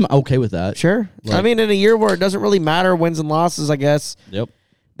 And Which I'm okay with that. Sure. Like- I mean, in a year where it doesn't really matter wins and losses, I guess. Yep.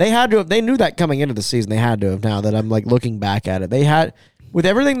 They had to have, they knew that coming into the season. They had to have, now that I'm like looking back at it. They had, with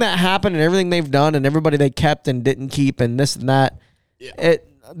everything that happened and everything they've done and everybody they kept and didn't keep and this and that,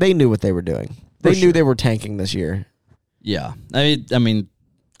 they knew what they were doing. They knew they were tanking this year. Yeah. I mean,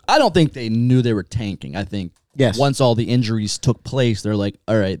 I don't think they knew they were tanking. I think once all the injuries took place, they're like,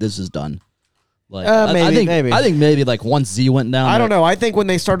 all right, this is done. Like maybe. I think maybe like once Z went down. I don't know. I think when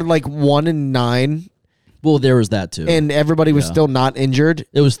they started like 1-9 Well, there was that too. and everybody was still not injured,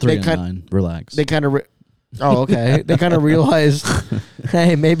 It was they 3-9. Relax. they kind of oh, okay. They kind of realized,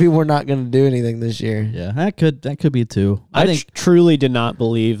 hey, maybe we're not going to do anything this year. Yeah, that could be too. I think truly did not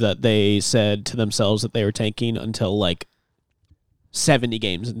believe that they said to themselves that they were tanking until like 70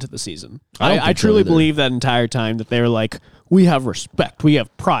 games into the season. I don't I think so truly either. believe that entire time that they were like, we have respect, we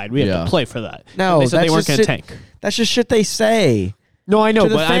have pride, we have Yeah. to play for that. No, they said they that's weren't just going to shit- tank. That's just shit they say. No, I know, to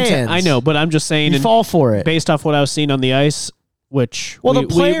the but fans. I know, but I'm just saying, You and fall for it. based off what I was seeing on the ice, which Well, the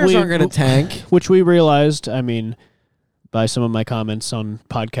players aren't going to tank. which we realized. I mean, by some of my comments on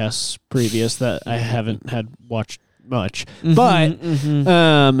podcasts previous that I haven't had watched much, but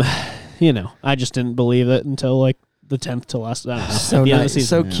I just didn't believe it until like the 10th to last. I don't know, So at the end of the nice,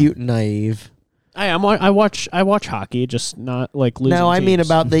 season. so cute and naive. I watch hockey, just not like losing. No, I mean teams.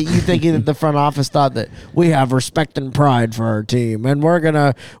 about that. You thinking that the front office thought that we have respect and pride for our team, and we're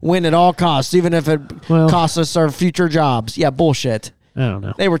gonna win at all costs, even if it costs us our future jobs. Yeah, bullshit. I don't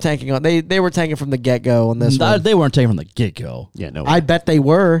know. They were tanking on. They were tanking from the get go on this one. they weren't taking from the get go. Yeah, no. I bet they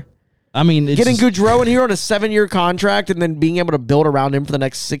were I mean, it's getting just- Gaudreau in here on a 7-year contract, and then being able to build around him for the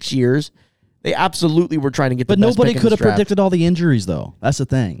next 6 years. They absolutely were trying to get. But the best nobody pick in could this have draft. predicted all the injuries, though. That's the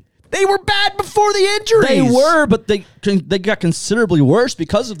thing. They were bad before the injuries. They were, but they got considerably worse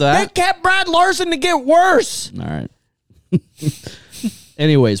because of They that. kept Brad Larson to get worse. All right.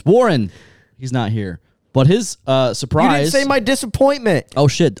 Anyways, Warren, he's not here. But his You surprise. didn't say my disappointment. Oh,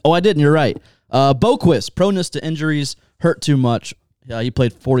 shit. Oh, I didn't. You're right. Boquist, proneness to injuries, hurt too much. Yeah, he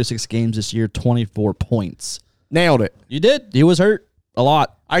played 46 games this year, 24 points. Nailed it. You did? He was hurt a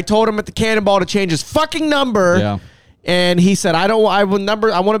lot. I told him at the Cannonball to change his fucking number. Yeah. And he said, I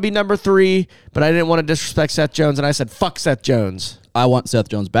want to be number 3, but I didn't want to disrespect Seth Jones. And I said, fuck Seth Jones. I want Seth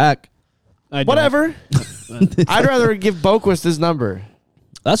Jones back. I don't. Whatever. I'd rather give Boquist his number.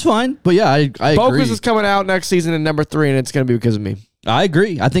 That's fine. But yeah, I agree. Boquist is coming out next season in number 3, and it's going to be because of me. I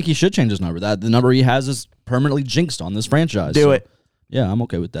agree. I think he should change his number. The number he has is permanently jinxed on this franchise. Do it. Yeah, I'm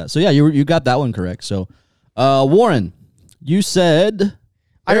okay with that. So yeah, you got that one correct. So, Warren, you said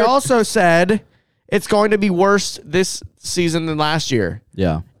I also said it's going to be worse this season than last year.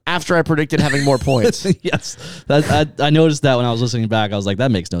 Yeah. After I predicted having more points. Yes. I noticed that when I was listening back. I was like, that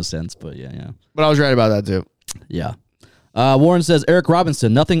makes no sense. But yeah. But I was right about that too. Yeah. Warren says, Eric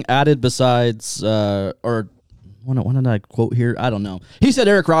Robinson, nothing added besides, or what did I quote here? I don't know. He said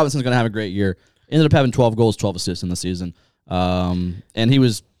Eric Robinson's going to have a great year. Ended up having 12 goals, 12 assists in the season. And he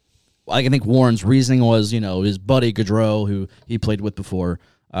was, I think Warren's reasoning was, his buddy Gaudreau, who he played with before,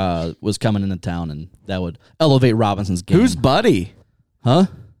 was coming into town, and that would elevate Robinson's game. Who's buddy? Huh?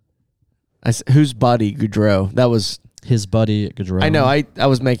 Who's buddy Gaudreau? That was his buddy Gaudreau. I know. I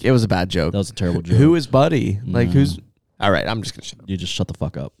was making. It was a bad joke. That was a terrible joke. Who is buddy? Like who's? All right. I'm just gonna shut up. You just shut the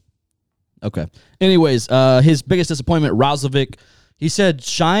fuck up. Okay. Anyways, his biggest disappointment, Razovic. He said,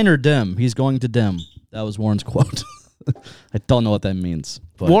 "Shine or dim." He's going to dim. That was Warren's quote. I don't know what that means.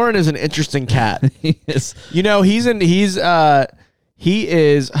 But Warren is an interesting cat. he is. He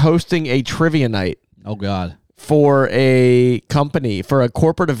is hosting a trivia night. Oh God. For a company, for a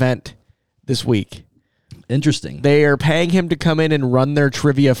corporate event this week. Interesting. They are paying him to come in and run their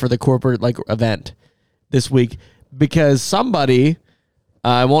trivia for the corporate event this week because somebody,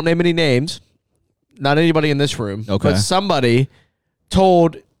 I won't name any names, not anybody in this room, but somebody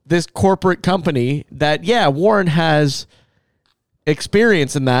told this corporate company that, Warren has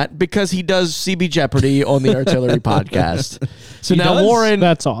experience in that because he does CB Jeopardy on the Artillery podcast. So now Warren,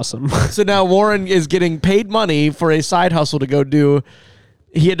 that's awesome. So now Warren is getting paid money for a side hustle to go do.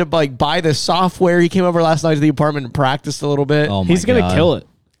 He had to buy the software. He came over last night to the apartment and practiced a little bit. Oh my He's gonna God. kill it.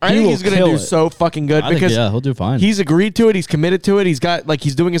 I think he's gonna do so fucking good because he'll do fine. He's agreed to it. He's committed to it. He's got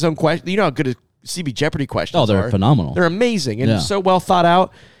he's doing his own question. You know how good CB Jeopardy questions are. Oh, they're phenomenal. They're amazing and so well thought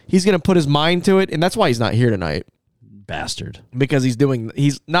out. He's gonna put his mind to it, and that's why he's not here tonight. Bastard. Because he's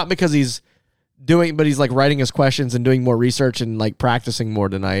not because he's doing, but he's writing his questions and doing more research and practicing more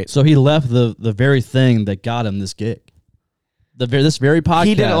tonight. So he left the very thing that got him this gig. This very podcast.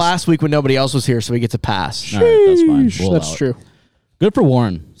 He did it last week when nobody else was here, so he gets a pass. All right, that's fine. We'll That's allow it. true. Good for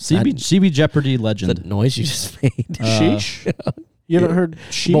Warren. CB Jeopardy legend. The noise you just made. Sheesh. You haven't heard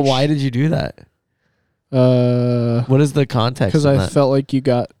sheesh? But why did you do that? What is the context? Because I felt like you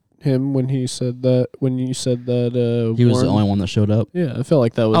got him when he said that. When you said that, he was the only one that showed up. Yeah, I felt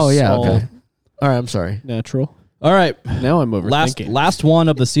like that was. Oh yeah, all okay. All right, I'm sorry. Natural. All right. Now I'm overthinking. Last one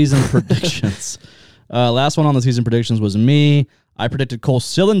of the season predictions. Last one on the season predictions was me. I predicted Cole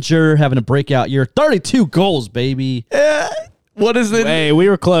Sillinger having a breakout year. 32 goals, baby. What is it? Hey, we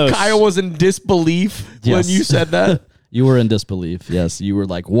were close. Kyle was in disbelief when you said that. You were in disbelief. Yes, you were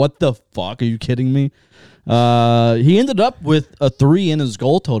like, "What the fuck? Are you kidding me?" He ended up with a 3 in his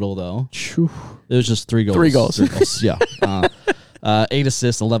goal total, though. It was just 3 goals. 3 goals. Yeah. 8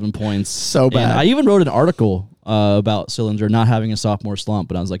 assists, 11 points. So bad. And I even wrote an article about Sillinger not having a sophomore slump,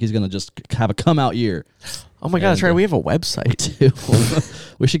 but I was like, he's going to just have a come out year. Oh my God, that's right. We have a website.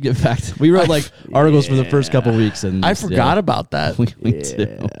 We should get back to. We wrote articles for the first couple weeks, and I forgot about that. We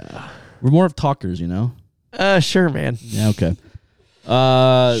do. We're more of talkers, Sure, man. Yeah. Okay.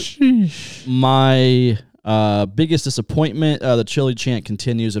 My biggest disappointment: the Chili chant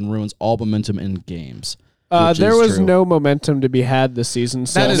continues and ruins all momentum in games. There was no momentum to be had this season.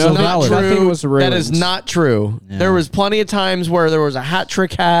 So that is not not true. Nothing was ruined. That is not true. Yeah. There was plenty of times where there was a hat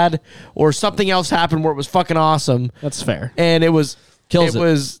trick had or something else happened where it was fucking awesome. That's fair. And it was Kills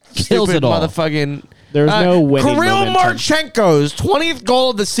stupid it all. motherfucking. There's no winning Kirill momentum. Marchenko's 20th goal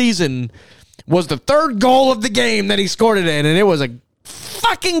of the season was the 3rd goal of the game that he scored it in, and it was a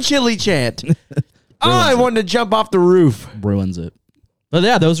fucking Chili chant. I wanted to jump off the roof. Ruins it. But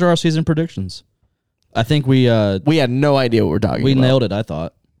yeah, those are our season predictions. I think we had no idea what we're talking about. We nailed it. I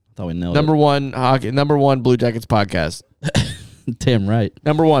thought we nailed number one hockey, number one Blue Jackets podcast. it. Damn right.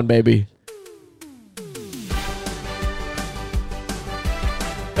 Number 1, baby.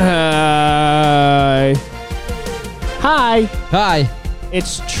 Hi.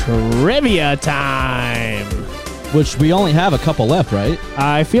 It's trivia time. Which we only have a couple left, right?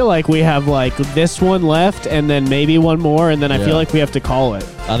 I feel like we have this one left and then maybe one more, and then I feel like we have to call it.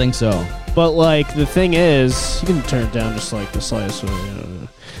 I think so. But the thing is, you can turn it down just the slightest.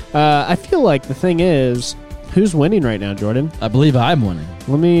 I feel like the thing is, who's winning right now, Jordan? I believe I'm winning.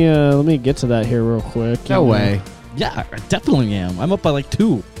 Let me get to that here real quick. No way. Yeah, I definitely am. I'm up by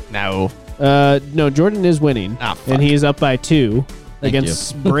 2. No. No, Jordan is winning, and he's up by 2 Thank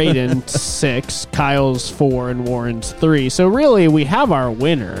against Braden 6, Kyle's 4, and Warren's 3. So really, we have our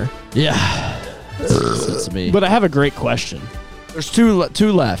winner. Yeah, that's me. But I have a great question. There's two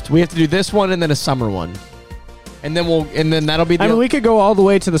left. We have to do this one and then a summer one, and then that'll be. We could go all the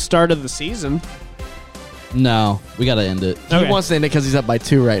way to the start of the season. No, we got to end it. He wants to end it because he's up by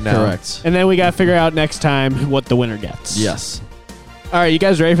 2 right now. Correct. And then we got to figure out next time what the winner gets. Yes. All right, you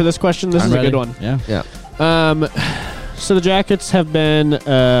guys ready for this question? This is ready. a good one. Yeah. So the Jackets have been,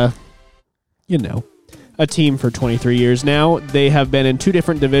 a team for 23 years now. They have been in 2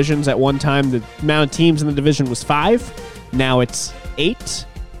 different divisions. At one time, the amount of teams in the division was 5. Now it's 8.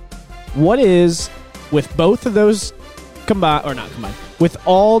 What is, with both of those combined, or not combined, with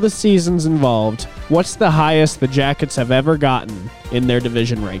all the seasons involved, what's the highest the Jackets have ever gotten in their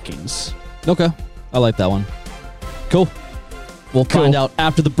division rankings? Okay. I like that one. Cool. We'll find out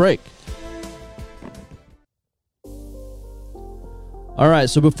after the break. All right,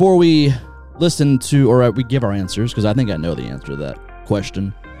 so before we listen to, or we give our answers, because I think I know the answer to that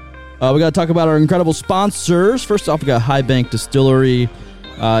question, we got to talk about our incredible sponsors. First off, we got High Bank Distillery.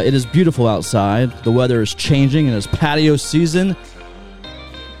 It is beautiful outside. The weather is changing, and it's patio season.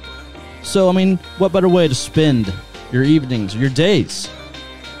 So, I mean, what better way to spend your evenings, your days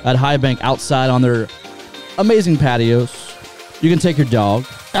at High Bank outside on their amazing patios? You can take your dog.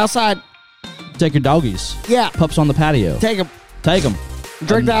 Outside. Take your doggies. Yeah. Pups on the patio. Take them. Take them.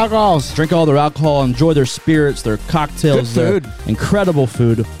 Drink the alcohols. Drink all their alcohol. Enjoy their spirits, their cocktails, Good their incredible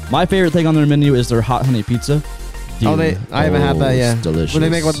food. My favorite thing on their menu is their hot honey pizza. Dude, I haven't had that yet. It's delicious. When they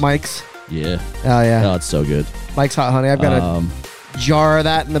make with Mike's. Yeah. Oh, yeah. Oh, it's so good. Mike's Hot Honey. I've got a jar of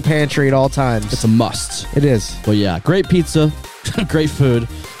that in the pantry at all times. It's a must. It is. But yeah, great pizza, great food,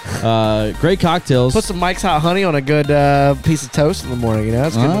 great cocktails. Put some Mike's Hot Honey on a good piece of toast in the morning, you know?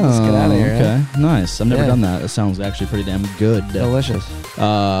 It's good. Let's get out of here. Okay, Huh? nice. I've never done that. It sounds actually pretty damn good. Delicious.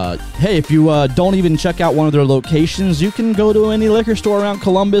 Hey, if you don't even check out one of their locations, you can go to any liquor store around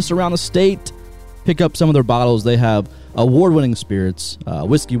Columbus, around the state, pick up some of their bottles. They have award-winning spirits,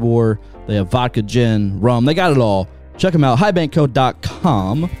 Whiskey War. They have vodka, gin, rum. They got it all. Check them out,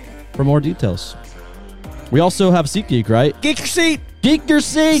 highbankco.com for more details. We also have SeatGeek, right? Geek your seat. Geek your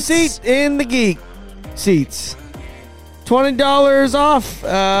seats. Seat in the Geek seats. $20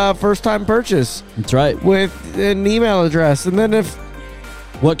 off first-time purchase That's right. with an email address. And then if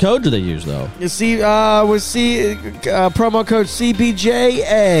What code do they use, though? you see, promo code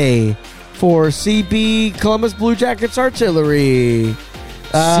CBJA for CB Columbus Blue Jackets Artillery.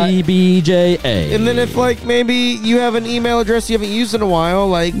 CBJA. And then if, like, maybe you have an email address you haven't used in a while,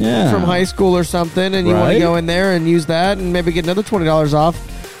 like from high school or something, and you want to go in there and use that and maybe get another $20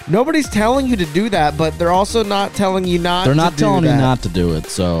 off. Nobody's telling you to do that, but they're also not telling you not to do that. They're not telling you not to do it,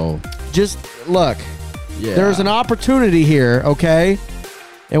 so... Just look. Yeah. There's an opportunity here, okay?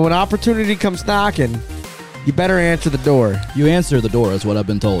 And when opportunity comes knocking, you better answer the door. You answer the door, is what I've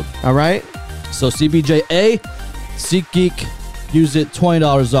been told. All right? So CBJA, SeatGeek, use it,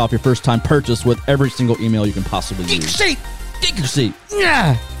 $20 off your first time purchase with every single email you can possibly use. Seat. Geek your seat.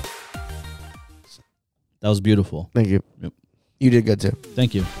 Yeah. That was beautiful. Thank you. Yep. You did good too.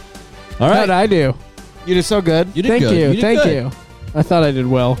 Thank you. All right. How'd I do? You did so good. You did Thank good. you. did Thank good. you. I thought I did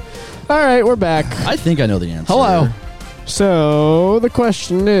well. All right, we're back. I think I know the answer. Hello. So the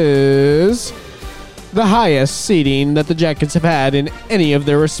question is the highest seeding that the Jackets have had in any of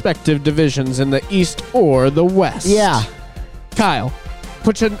their respective divisions in the East or the West. Yeah. Kyle,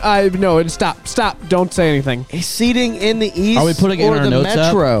 put your no. Stop. Don't say anything. Seating in the East Are we putting it in or our the notes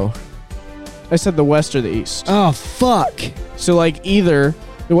app? Metro? I said the West or the East. Oh, fuck. So like either.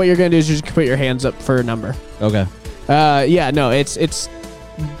 What you're gonna do is you just put your hands up for a number. Okay. Yeah. No. It's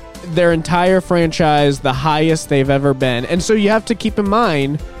their entire franchise, the highest they've ever been, and so you have to keep in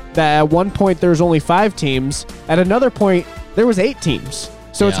mind that at one point there was only 5 teams. At another point there was 8 teams.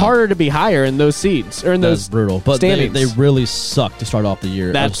 So it's Yeah. harder to be higher in those seeds or in That's those brutal. But standings. they really suck to start off the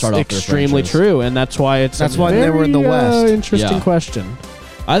year. That's start off their extremely franchise. true, and that's why it's That's a why they were in the very, West. Interesting Yeah. question.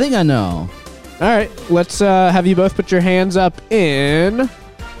 I think I know. All right, let's have you both put your hands up in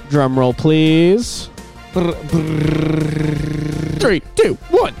drum roll, please. 3, 2,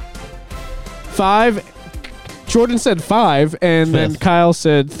 1. 5. Jordan said 5, and then Fifth. Kyle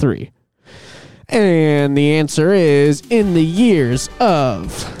said 3. And the answer is in the years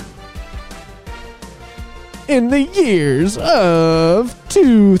of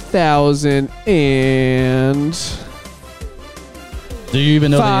 2000 and Do you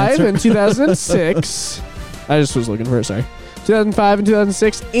even know the 5 answer? and 2006. I just was looking for it, sorry. 2005 and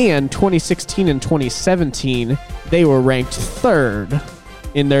 2006 and 2016 and 2017, they were ranked 3rd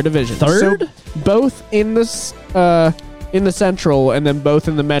in their division. Third? So both in the Central and then both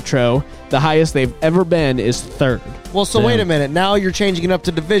in the Metro, the highest they've ever been is 3rd. Well, so Damn. wait a minute. Now you're changing it up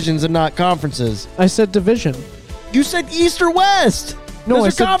to divisions and not conferences. I said division. You said East or West. No, I Those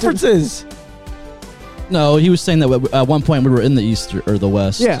are said conferences. No, he was saying that at one point we were in the East or the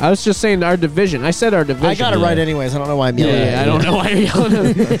West. Yeah, I was just saying our division. I said our division. I got it right anyways. I don't know why I'm yelling. Yeah, at I you. don't know why you're yelling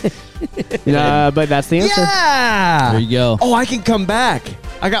at me. But that's the answer. Yeah. There you go. Oh, I can come back.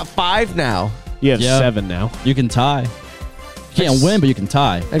 I got 5 now. You have Yeah. 7 now. You can tie. You can't win, but you can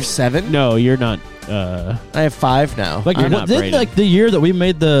tie. I have 7. No, you're not. I have 5 now. Like, I'm not didn't Braden. like the year that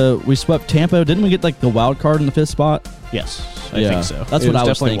we swept Tampa? Didn't we get like the wild card in the 5th spot? Yes, I think so. That's It what I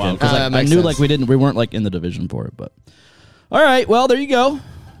was definitely thinking wild. because That I makes knew sense. like we weren't like in the division for it. But all right, well there you go.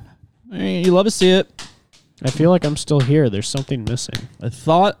 You love to see it. I feel like I'm still here. There's something missing. I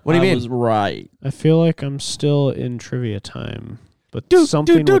thought What do you I mean? was right. I feel like I'm still in trivia time, but Do,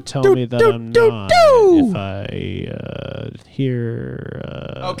 something do, would do, tell do, me that do, I'm do, not do. if I hear.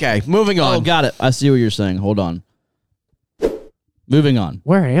 Okay, moving on. Oh, got it. I see what you're saying. Hold on. Moving on.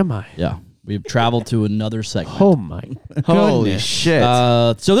 Where am I? Yeah, we've traveled to another segment. Oh my Holy goodness. shit.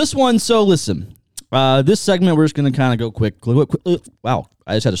 So this one. So listen. This segment we're just gonna kind of go quick. Wow,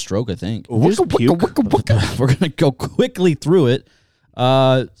 I just had a stroke. I think. We're gonna go quickly through it.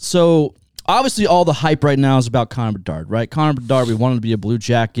 So obviously all the hype right now is about Connor Bedard, right? Connor Bedard, we want him to be a Blue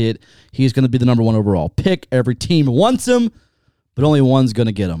Jacket. He's going to be the number 1 overall pick. Every team wants him, but only one's going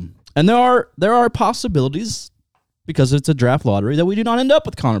to get him. And there are possibilities because it's a draft lottery that we do not end up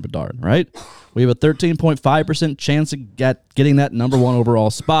with Connor Bedard, right? We have a 13.5% chance of getting that number 1 overall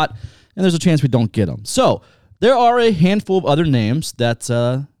spot, and there's a chance we don't get him. So there are a handful of other names that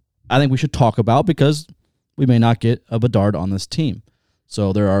I think we should talk about because we may not get a Bedard on this team.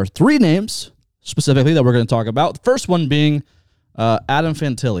 So there are 3 names specifically that we're going to talk about. The first one being Adam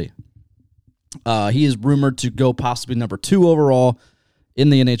Fantilli. He is rumored to go possibly number 2 overall in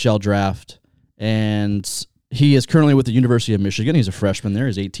the NHL draft, and he is currently with the University of Michigan. He's a freshman there.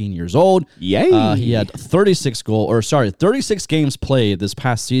 He's 18 years old. Yay. He had 36 games played this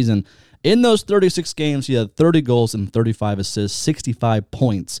past season. In those 36 games, he had 30 goals and 35 assists, 65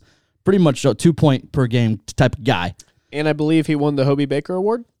 points. Pretty much a 2-point per game type of guy. And I believe he won the Hobie Baker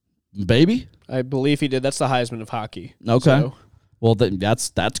Award. Baby? I believe he did. That's the Heisman of hockey. Okay. So, Well,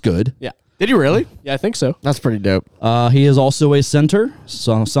 that's good. yeah. Did you really? Yeah, I think so. That's pretty dope. He is also a center,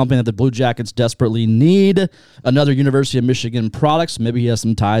 so something that the Blue Jackets desperately need. Another University of Michigan product. So maybe he has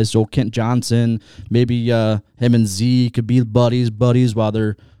some ties. Joel Kent Johnson. Maybe him and Z could be buddies while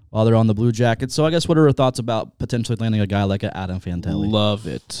they're on the Blue Jackets. So I guess what are your thoughts about potentially landing a guy like Adam Fantilli? Love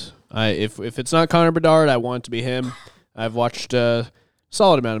it. If it's not Connor Bedard, I want it to be him. I've watched a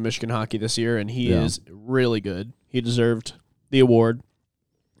solid amount of Michigan hockey this year, and he is really good. He deserved the award.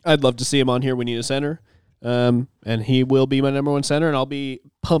 I'd love to see him on here. We need a center, and he will be my number 1 center, and I'll be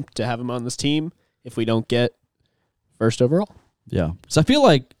pumped to have him on this team if we don't get 1st overall. Yeah. So I feel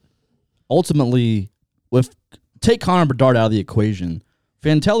like ultimately, take Connor Bedard out of the equation,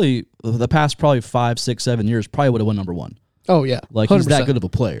 Fantilli, the past probably 5, 6, 7 years, probably would have won number 1. Oh, yeah. Like, he's that good of a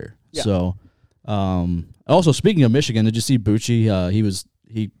player. Yeah. So, also, speaking of Michigan, did you see Bucci?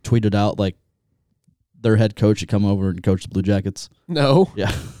 He tweeted out, like, their head coach should come over and coach the Blue Jackets. No.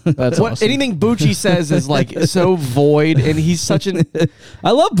 Yeah. That's awesome. Anything Bucci says is like so void, and he's such an.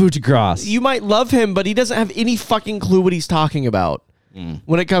 I love Bucci Cross. You might love him, but he doesn't have any fucking clue what he's talking about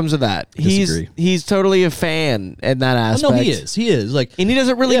when it comes to that. Disagree. He's totally a fan in that aspect. No, he is. He is. Like, And he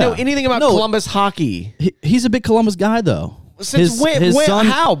doesn't really Yeah. know anything about No. Columbus hockey. he's a big Columbus guy, though. Since when?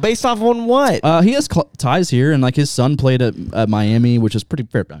 How? Based off on what? He has ties here, and like his son played at Miami, which is pretty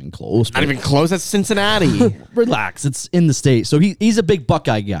fair. I mean, close. Not even close. That's Cincinnati. Relax. It's in the state, so he's a big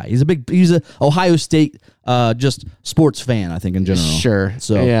Buckeye guy. He's a Ohio State just sports fan. I think in general. Sure.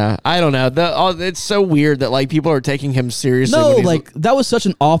 So yeah, I don't know. It's so weird that like people are taking him seriously. No, when he's- like that was such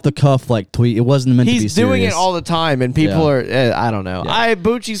an off the cuff like tweet. It wasn't meant to be he's serious. doing it all the time, and people are. I don't know.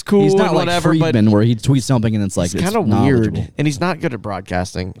 Bucci's cool. He's not and like whatever, but Friedman where he tweets something and it's like it's kind of knowledgeable. weird, and he's not good at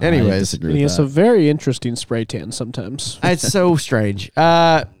broadcasting. I Anyways, disagree And he with has that. a very interesting spray tan sometimes. it's so strange.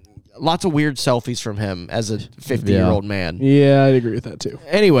 Lots of weird selfies from him as a 50-year-old man. Yeah, I'd agree with that too.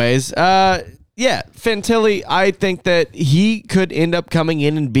 Anyways, yeah, Fantilli, I think that he could end up coming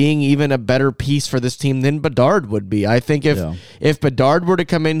in and being even a better piece for this team than Bedard would be. I think if Bedard were to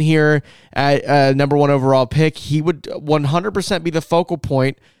come in here at number 1 overall pick, he would 100% be the focal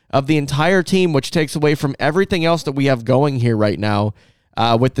point of the entire team, which takes away from everything else that we have going here right now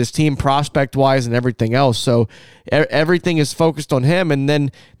with this team prospect-wise and everything else. So everything is focused on him, and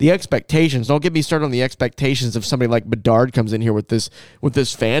then the expectations. Don't get me started on the expectations of somebody like Bedard comes in here with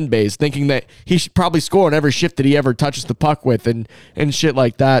this fan base, thinking that he should probably score on every shift that he ever touches the puck with and shit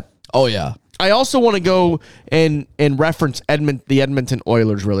like that. Oh yeah. I also want to go and reference the Edmonton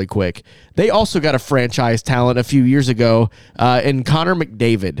Oilers really quick. They also got a franchise talent a few years ago in Connor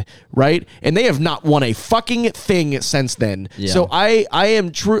McDavid, right? And they have not won a fucking thing since then. Yeah. So I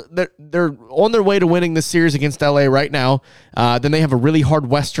am true. They're on their way to winning this series against LA right now. Then they have a really hard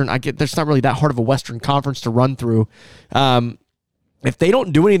Western. There's not really that hard of a Western Conference to run through. If they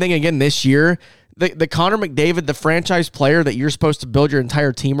don't do anything again this year, the Connor McDavid, the franchise player that you're supposed to build your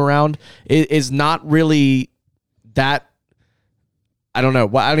entire team around, is not really that. I don't know.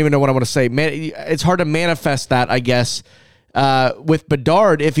 I don't even know what I want to say. It's hard to manifest that, I guess, with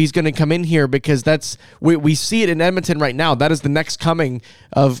Bedard if he's going to come in here, because we see it in Edmonton right now. That is the next coming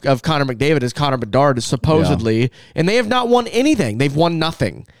of Connor McDavid, is Connor Bedard, supposedly, and they have not won anything. They've won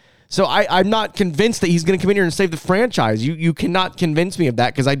nothing. So I'm not convinced that he's going to come in here and save the franchise. You cannot convince me of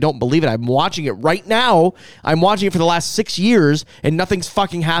that, because I don't believe it. I'm watching it right now. I'm watching it for the last 6 years, and nothing's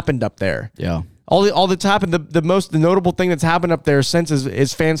fucking happened up there. Yeah. All that's happened, the notable thing that's happened up there since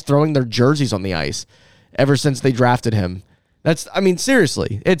is fans throwing their jerseys on the ice ever since they drafted him.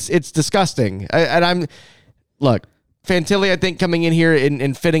 Seriously, it's disgusting. Look, Fantilli, I think coming in here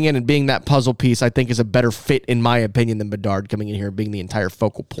and fitting in and being that puzzle piece, I think is a better fit, in my opinion, than Bedard coming in here and being the entire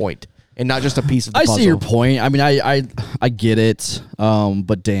focal point and not just a piece of the puzzle. I see your point. I mean, I get it,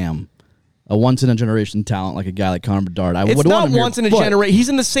 but damn. A once-in-a-generation talent like a guy like Connor Bedard. It's not once-in-a-generation. He's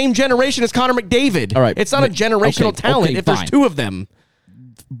in the same generation as Connor McDavid. All right. It's not a generational talent if there's two of them.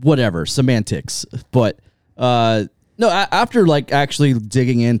 Whatever. Semantics. But, no, after, like, actually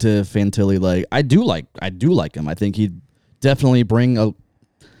digging into Fantilli, like, I do like him. I think he'd definitely bring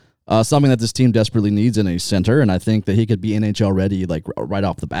something that this team desperately needs in a center, and I think that he could be NHL ready, like, right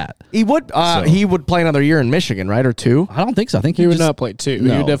off the bat. He would. He would play another year in Michigan, right, or two? I don't think so. I think he would not play two.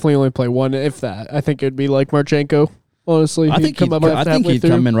 No. He would definitely only play one, if that. I think it'd be like Marchenko. Honestly, I think he'd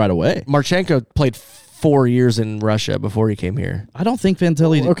come in right away. Marchenko played 4 years in Russia before he came here. I don't think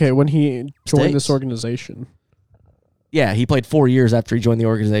Fantilli. Okay, when he joined this organization. Yeah, he played 4 years after he joined the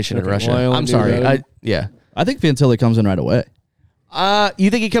organization in Russia. Well, I'm sorry. I think Fantilli comes in right away. You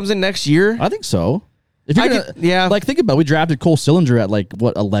think he comes in next year? I think so. If you're like, think about it. We drafted Cole Sillinger at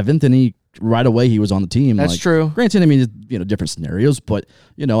 11th, and he right away he was on the team. That's true. Granted, I mean, different scenarios, but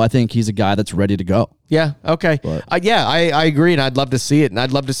I think he's a guy that's ready to go. Yeah. Okay. I agree, and I'd love to see it, and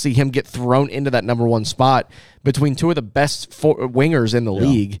I'd love to see him get thrown into that number one spot between two of the best wingers in the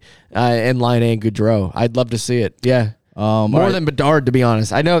league, in Line and Gaudreau. I'd love to see it. Yeah. More than Bedard, to be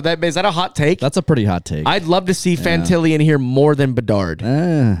honest. I know that is that a hot take? That's a pretty hot take. I'd love to see Fantilli in here more than Bedard.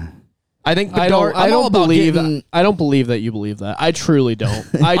 I think Bedard. I don't believe that you believe that. I truly don't.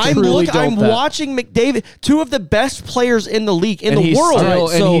 I'm watching McDavid, two of the best players in the league in the world,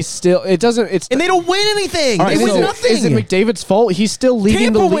 and they don't win anything. They win nothing. Is it McDavid's fault? He's still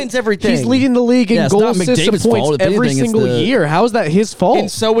leading Tampa wins everything. He's leading the league in goal assist points every single year. How is that his fault?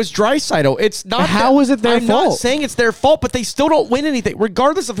 And so is Draisaitl. It's not. How is it their fault? I'm not saying it's their fault, but they still don't win anything,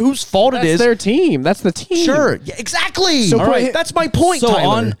 regardless of whose fault it is. That's their team. That's the team. Sure. Yeah, exactly. So that's my point. So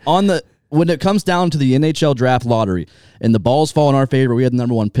Tyler. When it comes down to the NHL draft lottery and the balls fall in our favor, we had the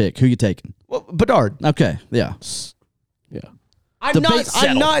number one pick. Who you taking? Well, Bedard. Okay, yeah. I'm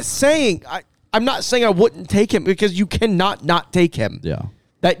not saying I wouldn't take him, because you cannot not take him. Yeah.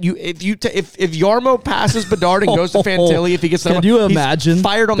 That if Yarmo passes Bedard and goes to Fantilli, if he gets can you imagine he's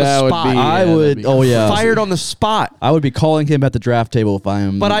fired on the spot? I would. Oh yeah, fired on the spot. I would be calling him at the draft table if I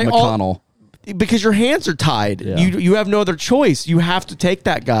am McConnell. Because your hands are tied. Yeah. You have no other choice. You have to take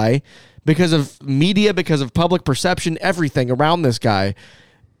that guy because of media, because of public perception, everything around this guy.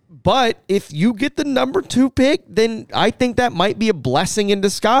 But if you get the number 2 pick, then I think that might be a blessing in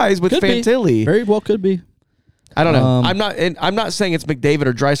disguise with Fantilli. Very well could be. I don't know. I'm not saying it's McDavid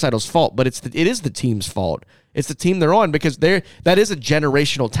or Draisaitl's fault, but it is the team's fault. It's the team they're on, because that is a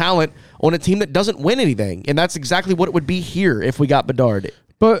generational talent on a team that doesn't win anything, and that's exactly what it would be here if we got Bedard.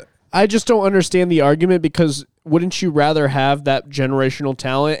 But I just don't understand the argument, because wouldn't you rather have that generational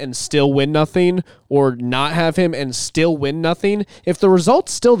talent and still win nothing, or not have him and still win nothing? If the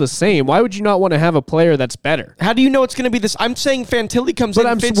result's still the same, why would you not want to have a player that's better? How do you know it's going to be this? I'm saying Fantilli comes in.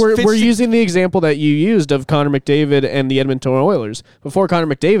 We're using the example that you used of Connor McDavid and the Edmonton Oilers. Before Connor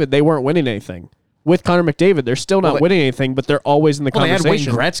McDavid, they weren't winning anything. With Connor McDavid, they're still not winning anything, but they're always in the conversation. They had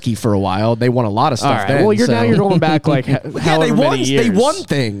Wayne Gretzky for a while. They won a lot of stuff. Right, then. Well, now you're going back like however many years. They won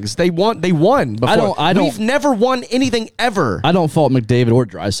things. They won before. We've never won anything ever. I don't fault McDavid or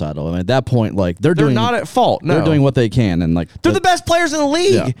Draisaitl. I mean, at that point, they're not at fault. No. They're doing what they can, and they're the best players in the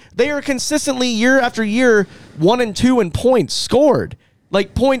league. Yeah. They are consistently year after year 1 and 2 in points scored.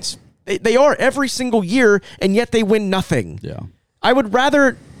 Points, they are every single year, and yet they win nothing. Yeah, I would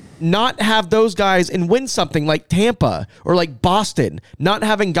rather not have those guys and win something like Tampa or like Boston, not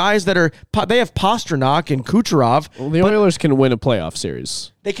having guys that they have Pasternak and Kucherov. Well, the Oilers can win a playoff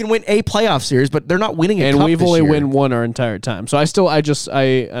series. They can win a playoff series, but they're not winning a cup and we've only won one our entire time. So I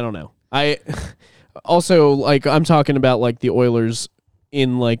don't know. I also, I'm talking about the Oilers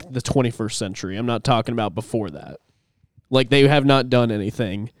in the 21st century. I'm not talking about before that. They have not done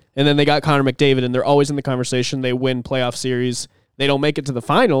anything. And then they got Connor McDavid, and they're always in the conversation. They win playoff series. They don't make it to the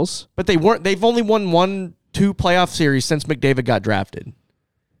finals. But they've only won 1-2 playoff series since McDavid got drafted.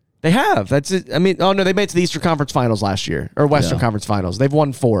 They have. That's it. I mean, oh no, they made it to the Eastern Conference Finals last year, or Western Conference Finals. They've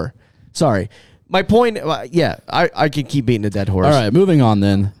won 4. Sorry. My point, I can keep beating a dead horse. All right, moving on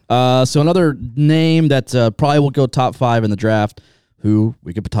then. So another name that probably will go top 5 in the draft, who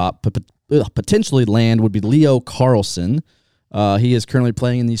we could potentially land, would be Leo Carlsson. He is currently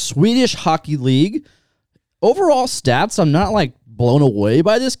playing in the Swedish Hockey League. Overall stats, I'm not like blown away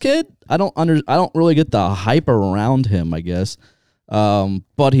by this kid. I don't really get the hype around him, I guess.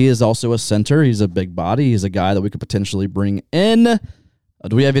 But he is also a center. He's a big body. He's a guy that we could potentially bring in.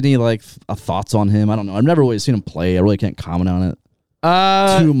 Do we have any thoughts on him? I don't know. I've never really seen him play. I really can't comment on it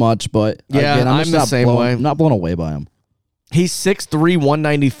too much. But yeah, again, I'm the same way. I'm not blown away by him. He's 6'3",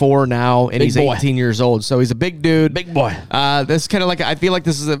 194 now, and he's 18 years old. So he's a big dude. Big boy. This is kind of like, I feel like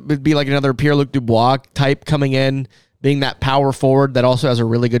this would be like another Pierre-Luc Dubois type coming in, being that power forward that also has a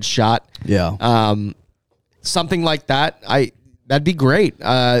really good shot. Yeah. Something like that. That'd be great.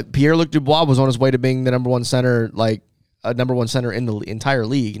 Pierre-Luc Dubois was on his way to being the number one center, like a number one center in the entire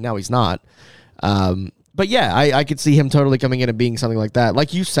league. Now he's not. But yeah, I could see him totally coming in and being something like that.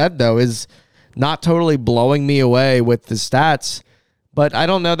 Like you said, though, is not totally blowing me away with the stats, but I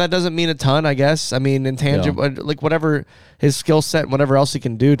don't know. That doesn't mean a ton, I guess. I mean, intangible, like whatever his skill set and whatever else he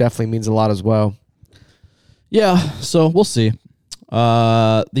can do definitely means a lot as well. Yeah, so we'll see.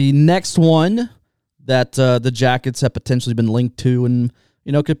 The next one that the Jackets have potentially been linked to and,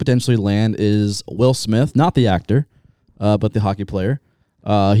 could potentially land is Will Smith, not the actor, but the hockey player.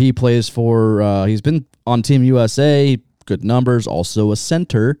 He plays for, he's been on Team USA, good numbers, also a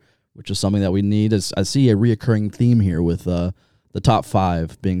center, which is something that we need. I see a reoccurring theme here with the top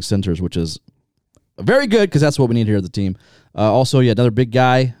 5 being centers, which is very good because that's what we need here at the team. Also, another big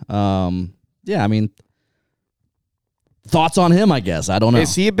guy. I mean, thoughts on him, I guess. I don't know.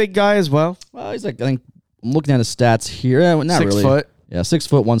 Is he a big guy as well? Well, he's like, I think I'm looking at his stats here. Not 6 really. foot. Yeah, 6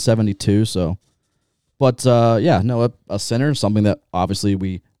 foot, 172. So, but a center, something that obviously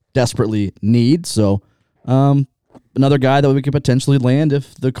we desperately need. So, another guy that we could potentially land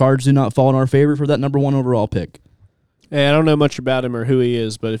if the cards do not fall in our favor for that number 1 overall pick. Hey, I don't know much about him or who he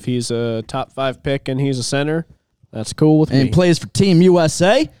is, but if he's a top 5 pick and he's a center, that's cool with me. And he plays for Team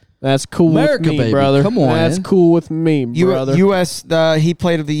USA. That's cool America, with me, baby. brother. Come on. That's cool with me, brother. He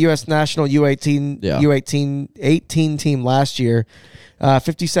played with the U.S. national U18 team last year.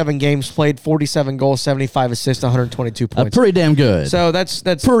 57 games played, 47 goals, 75 assists, 122 points. Pretty damn good. So that's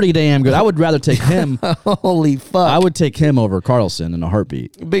pretty damn good. I would rather take him. Holy fuck. I would take him over Carlson in a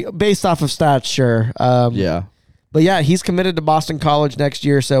heartbeat. Based off of stats, sure. Yeah. But yeah, he's committed to Boston College next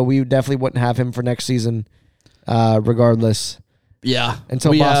year, so we definitely wouldn't have him for next season, regardless. Yeah.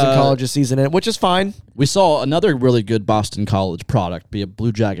 Until Boston College's season ends, which is fine. We saw another really good Boston College product be a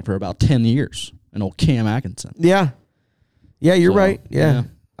Blue Jacket for about 10 years, an old Cam Atkinson. Yeah. Yeah, you're right. Yeah.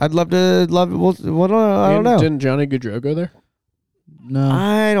 I'd love to. I don't know. Didn't Johnny Gaudreau go there?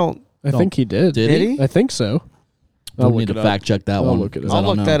 No. I think he did. Did he? I think so. I'll need to fact check that one. I'll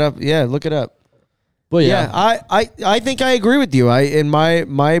look that up. Yeah, look it up. But yeah, I think I agree with you. In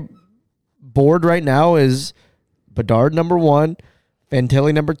my board right now is Bedard number 1,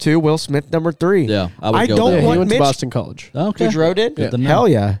 Fantilli number 2, Will Smith number 3. Yeah, I he went to Boston College. Okay. Gaudreau did? Yeah. Hell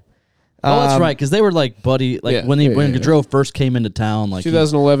yeah. Oh, that's right, because they were like buddy. Like when Gaudreau first came into town, like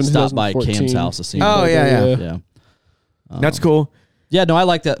 2011, he stopped by 2014. Cam's house to see him. Oh yeah. That's cool. Yeah, no, I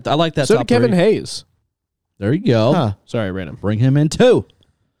like that. I like that. So top did Kevin 3. Hayes. There you go. Huh. Sorry, I ran him. Bring him in too.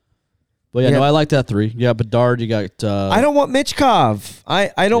 But Yeah. no, I like that 3. Yeah, Bedard, you got. I don't want Michkov.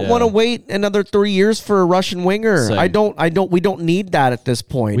 I don't want to wait another 3 years for a Russian winger. Same. We don't need that at this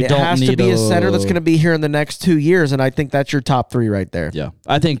point. We It don't has to need be a center that's going to be here in the next 2 years, and I think that's your top 3 right there. Yeah,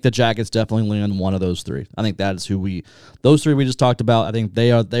 I think the Jackets definitely land one of those 3. I think that is those 3 we just talked about. I think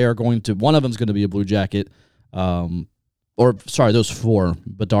they are going to. One of them is going to be a Blue Jacket, those 4.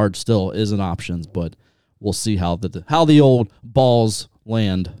 Bedard still is an option, but we'll see how the old balls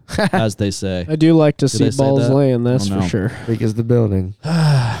land, as they say. I do like to see they say balls that? land, that's I don't for know. sure. Big as the building.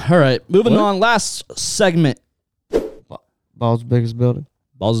 All right, moving on. Last segment. Balls big as the building.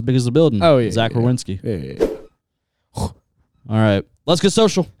 Balls as big as the building. Oh, yeah, Zach yeah. Rowinski. Yeah. All right, let's get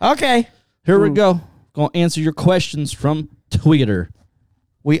social. Okay. Here we go. Gonna answer your questions from Twitter.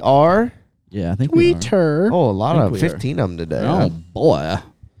 We are. Yeah, I think we are. Tweeter. Oh, a lot I think of we 15 of them today. Oh boy.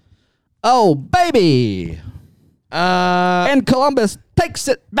 Oh baby. And Columbus takes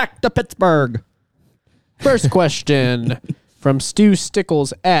it back to Pittsburgh. First question from Stu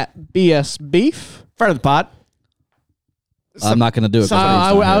Stickles at BS Beef. Front of the pot. I'm not going to do it.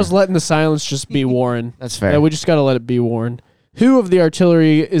 I was letting the silence just be Warren. That's fair. Yeah, we just got to let it be Warren. Who of the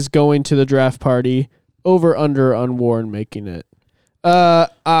artillery is going to the draft party? Over under on Warren making it.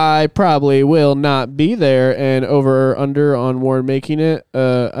 I probably will not be there, and over or under on Warren making it.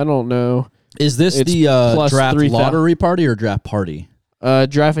 I don't know. Is this It's the plus draft 3,000. lottery party or draft party?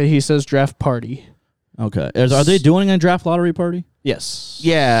 Draft. He says draft party. Okay. Are they doing a draft lottery party? Yes.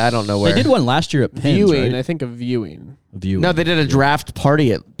 Yeah, I don't know where. They did one last year at Penn's, Viewing. right? I think of viewing. Viewing. No, they did a draft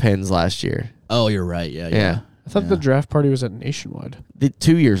party at Penn's last year. Oh, you're right. Yeah. Yeah. I thought the draft party was at Nationwide.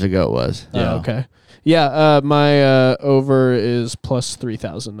 2 years ago it was. Yeah. Okay. Yeah. My over is plus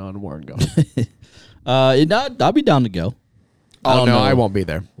 3,000 on Warren going. I'll be down to go. Oh, no, know. I won't be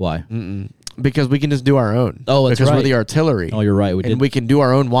there. Why? Because we can just do our own. Oh, that's because we're right. the artillery. Oh, you're right. We can do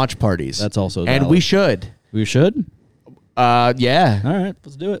our own watch parties. That's also and valid. we should. We should? Yeah. All right.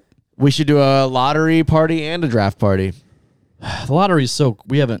 Let's do it. We should do a lottery party and a draft party. The lottery's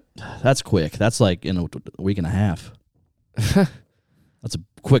we haven't, that's quick. That's like in a week and a half. That's a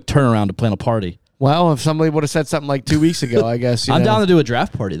quick turnaround to plan a party. Well, if somebody would have said something like 2 weeks ago, I guess. I'm down to do a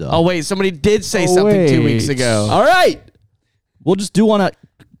draft party, though. Oh, wait. Somebody did say something 2 weeks ago. All right. We'll just do one at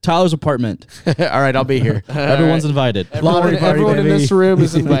Tyler's apartment. All right, I'll be here. Everyone's invited. Lottery party, Everyone in baby. this room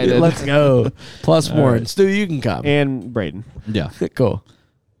is invited. Let's go. Plus Warren. Stu, you can come. And Braden. Yeah. Cool.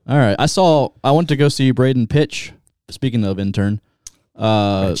 All right. I went to go see Braden pitch. Speaking of intern.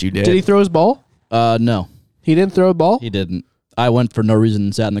 But you did. Did he throw his ball? No, He didn't throw a ball? he didn't. I went for no reason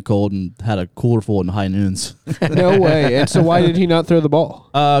and sat in the cold and had a cooler full in high noons. No way. And so why did he not throw the ball?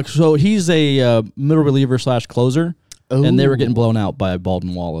 So he's a middle reliever / closer, and they were getting blown out by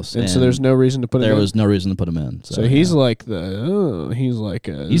Baldwin Wallace. And so there's no reason to put him in? There was no reason to put him in. So he's yeah. like he's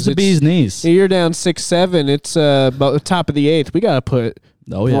the bee's knees. You're down 6-7. It's about the top of the 8th. We got to put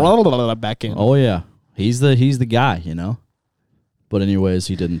Oh yeah. back in. Oh yeah. He's the guy, you know. But anyways,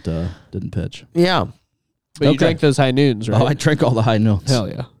 he didn't pitch. Yeah. But you drank those high noons, right? Oh, I drank all the high noons. Hell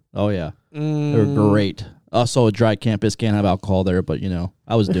yeah. Oh yeah. They were great. Also, a dry campus, can't have alcohol there, but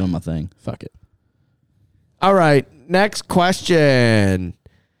I was doing my thing. Fuck it. All right. Next question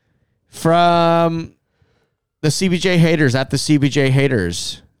from the CBJ haters at the CBJ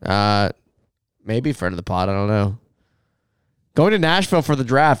haters. Maybe friend of the pod. I don't know. Going to Nashville for the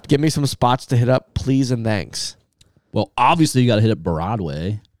draft. Give me some spots to hit up, please and thanks. Well, obviously you got to hit up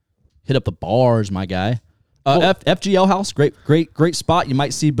Broadway, hit up the bars, my guy. FGL House, great spot. You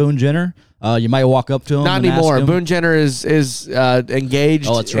might see Boone Jenner. You might walk up to him. Not and anymore. ask him. Boone Jenner is engaged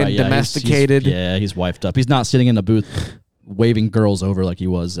That's right. and Yeah, domesticated. He's wifed up. He's not sitting in a booth waving girls over like he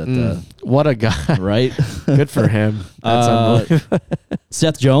was at the What a guy. right. Good for him. That's unbelievable.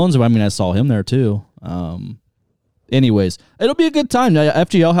 Seth Jones. I saw him there too. Anyways, it'll be a good time.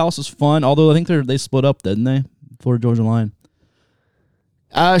 FGL House is fun. Although I think they split up, didn't they? Florida Georgia Line.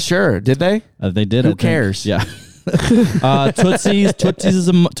 Sure. Did they? They did. Who cares? Yeah. Tootsie's is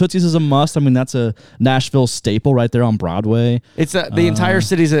a must. That's a Nashville staple right there on Broadway. It's the entire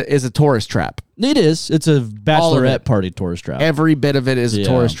city is a tourist trap. It is. It's a bachelorette party tourist trap. Every bit of it is a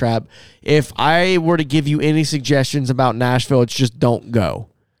tourist trap. If I were to give you any suggestions about Nashville, it's just don't go.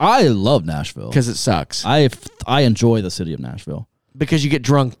 I love Nashville because it sucks. I enjoy the city of Nashville because you get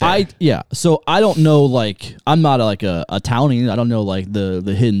drunk there. So I don't know. I'm not a townie. I don't know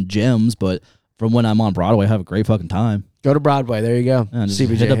the hidden gems, but from when I'm on Broadway, I have a great fucking time. Go to Broadway. There you go.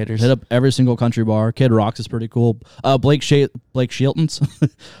 CBJ haters. Hit up every single country bar. Kid Rocks is pretty cool. Blake Shelton's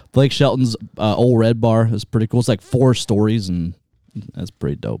Blake Shelton's Old Red Bar is pretty cool. It's like 4 stories and that's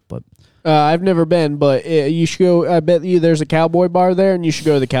pretty dope. But I've never been, but you should go. I bet you there's a cowboy bar there, and you should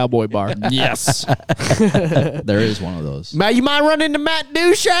go to the cowboy bar. Yes, there is one of those. Matt, you might run into Matt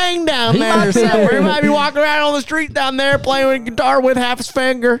Duchene down there or somewhere. He might be walking around on the street down there playing guitar with half his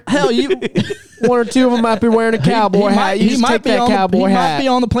finger. Hell, you. One or two of them might be wearing a cowboy hat. You just take that cowboy hat. He might be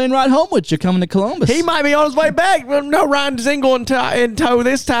on the plane ride home with you coming to Columbus. He might be on his way back. No Ryan Dzingel in tow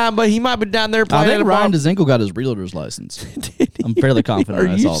this time, but he might be down there playing. I think Ryan Dzingel got his realtor's license. I'm fairly confident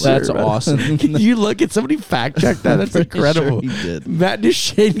I saw that. Sure, That's awesome. Can you look at somebody fact check that? That's incredible. Sure he did. Matt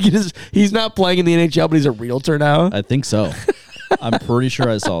Duchene, he's not playing in the NHL, but he's a realtor now. I think so. I'm pretty sure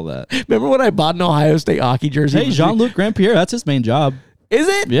I saw that. Remember when I bought an Ohio State hockey jersey? Hey, Jean-Luc Grandpierre, that's his main job. Is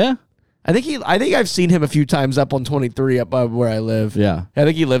it? Yeah. I think I've seen him a few times up on 23 up by where I live. Yeah. I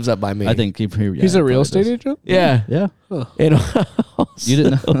think he lives up by me. I think he's a real estate agent? Yeah. Yeah. Huh. And also, You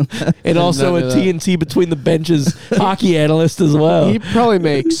didn't know. and also a TNT between the benches hockey analyst as well. He probably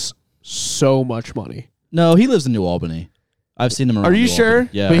makes so much money. No, he lives in New Albany. I've seen him around. Are you Milwaukee. sure?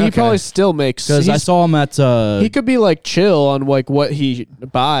 Yeah. But he Okay. probably still makes. Because I saw him at. He could be like chill on like what he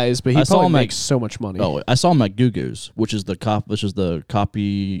buys, but he I saw probably him at- makes so much money. Oh, I saw him at Gugu's, which is the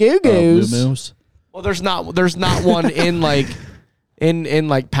copy. Gugu's? Blue Moose. Well, there's not one in like in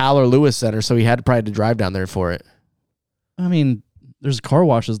like Powell or Lewis Center, so he had probably to drive down there for it. I mean, there's car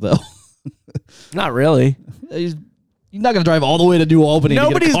washes though. Not really. You're not gonna drive all the way to New Albany.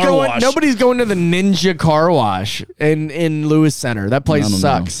 Nobody's to get a car going. wash. Nobody's going to the Ninja Car Wash in Lewis Center. That place I don't know.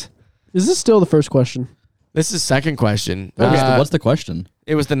 sucks. Is this still the first question? This is second question. What's the question?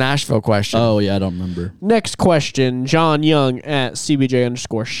 It was the Nashville question. Oh yeah, I don't remember. Next question, John Young at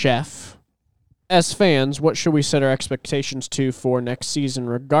CBJ_chef. As fans, what should we set our expectations to for next season,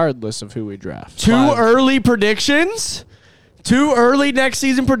 regardless of who we draft? Too early predictions? Too early next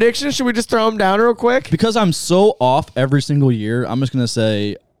season predictions? Should we just throw them down real quick? Because I'm so off every single year, I'm just gonna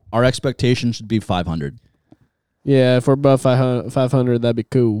say our expectation should be 500. Yeah, if we're above 500, that'd be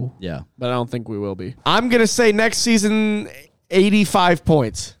cool. Yeah, But I don't think we will be. I'm going to say next season 85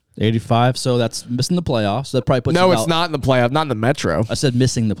 points. 85. So that's missing the playoffs. That probably puts. No, us it's out. not in the playoff, not in the Metro. I said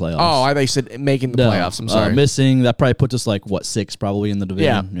missing the playoffs. Oh, I thought you said making the No, playoffs. I'm sorry. missing. That probably puts us like what 6 probably in the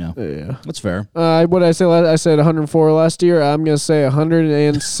division. Yeah, Yeah. that's fair. What did I say? I said 104 last year. I'm going to say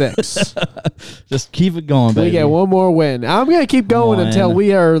 106. Just keep it going, baby. We get one more win. I'm going to keep going on. until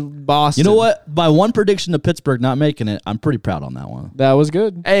we are Boston. You know what? By one prediction of Pittsburgh not making it, I'm pretty proud on that one. That was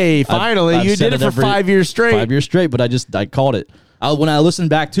good. Hey, finally, I've you said did it it for every- 5 years straight. 5 years straight, but I called it. When I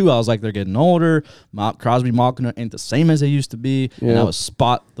listened back too, I was like, they're getting older. Crosby, Malkin ain't the same as they used to be, and I was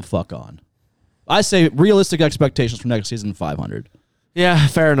spot the fuck on. I say realistic expectations for next season 500. Yeah,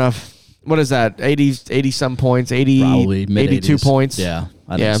 fair enough. What is that? 80 some points, 80, Probably mid 82 points. Yeah,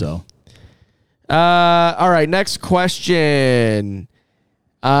 I Yeah. think so. All right, next question.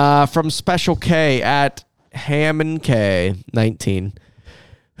 From Special K at Hammond K 19.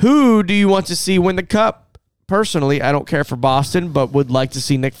 Who do you want to see win the cup? Personally, I don't care for Boston, but would like to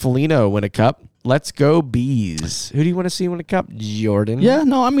see Nick Foligno win a cup. Let's go Bees. Who do you want to see win a cup? Jordan. Yeah,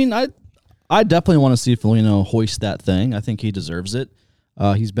 no, I mean, I definitely want to see Foligno hoist that thing. I think he deserves it.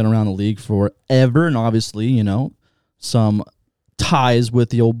 He's been around the league forever, and obviously, some ties with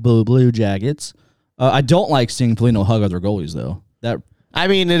the old Blue Jackets. I don't like seeing Foligno hug other goalies, though. I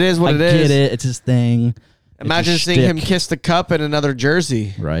mean, it is what I it is. get it. It's his thing. Imagine It's a seeing him shtick. kiss the cup in another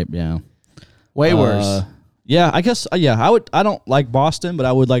jersey. Right, yeah. Way worse. Yeah, I guess. I don't like Boston, but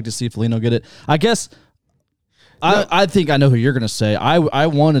I would like to see Foligno get it. I guess. I think I know who you're going to say. I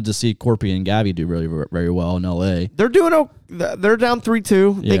wanted to see Corpy and Gabby do really very well in L.A. They're doing. They're down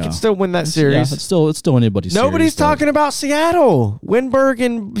 3-2. They Yeah. can still win that Yeah, series. it's still anybody's. Nobody's series, but- talking about Seattle, Winberg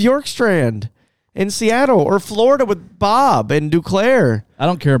and Bjorkstrand in Seattle, or Florida with Bob and Duclair. I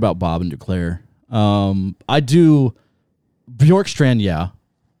don't care about Bob and Duclair. I do. Bjorkstrand, yeah.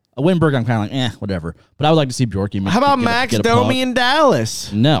 Winberg, I'm kind of like, whatever. But I would like to see Bjorky. How about Max Domi in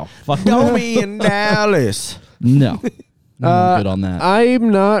Dallas? No, fuck no. Domi in Dallas. No, I'm good on that.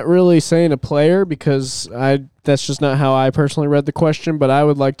 I'm not really saying a player because that's just not how I personally read the question, but I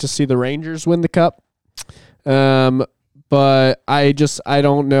would like to see the Rangers win the cup. But I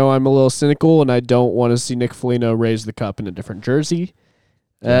don't know. I'm a little cynical, and I don't want to see Nick Foligno raise the cup in a different jersey.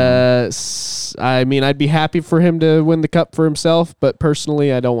 I mean, I'd be happy for him to win the cup for himself, but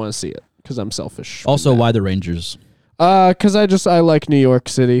personally, I don't want to see it because I'm selfish. Also, why the Rangers? Because I like New York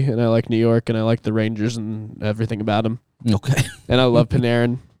City, and I like New York, and I like the Rangers and everything about them, Okay, and I love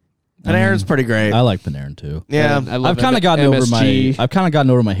Panarin. Panarin's pretty great. I like Panarin too. Yeah. And I love I've kind of gotten MSG.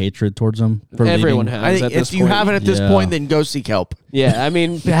 over my hatred towards him. For Everyone leaving. has. I think at if this you point. haven't at this Yeah. point, then go seek help. Yeah, I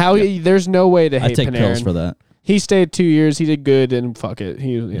mean, there's no way to I hate take Panarin. pills for that. He stayed 2 years. He did good, and fuck it.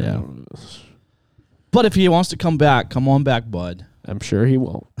 Yeah. But if he wants to come back, come on back, bud. I'm sure he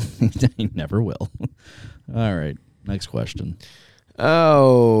won't. He never will. All right, next question.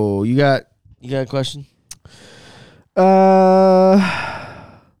 Oh, you got a question?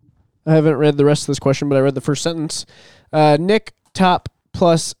 I haven't read the rest of this question, but I read the first sentence. Nick Top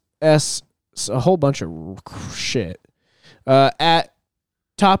plus S, a whole bunch of shit. At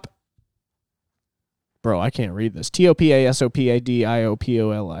Top, bro, I can't read this.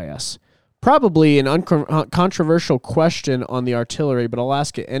 TOPASOPADIOPOLIS. Probably an uncontroversial question on the artillery, but I'll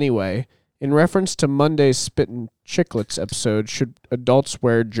ask it anyway. In reference to Monday's Spittin' Chicklets episode, should adults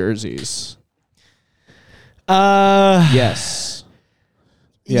wear jerseys? Yes.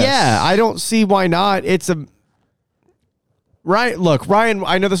 Yeah, I don't see why not. It's a Ryan.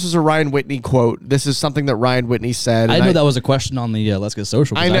 I know this was a Ryan Whitney quote. This is something that Ryan Whitney said. I and know that was a question on the Let's Get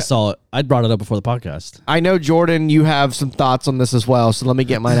Social because I saw it. I brought it up before the podcast. I know, Jordan, you have some thoughts on this as well, so let me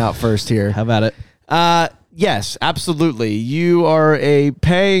get mine out first here. Have at it. yes, absolutely. You are a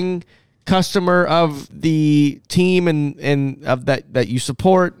paying customer of the team and of that you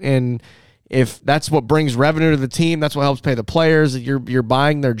support, and if that's what brings revenue to the team, that's what helps pay the players. You're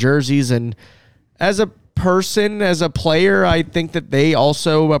buying their jerseys, and as a person, as a player, I think that they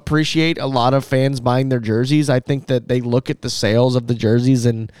also appreciate a lot of fans buying their jerseys. I think that they look at the sales of the jerseys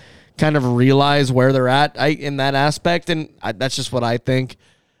and kind of realize where they're at in that aspect, and that's just what I think.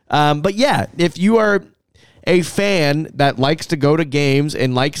 But yeah, if you are a fan that likes to go to games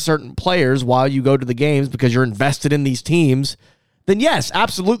and like certain players while you go to the games because you're invested in these teams, then yes,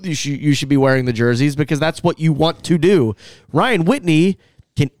 absolutely you should be wearing the jerseys because that's what you want to do. Ryan Whitney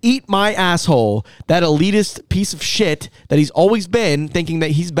can eat my asshole, that elitist piece of shit that he's always been, thinking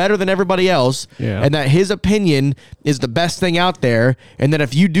that he's better than everybody else, and that his opinion is the best thing out there, and that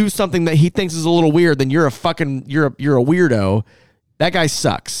if you do something that he thinks is a little weird, then you're a weirdo. That guy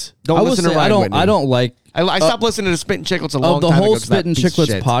sucks. Don't listen to Ryan Whitney. I don't like. I stopped listening to Spittin' Chicklets a long time ago. Of the whole Spittin'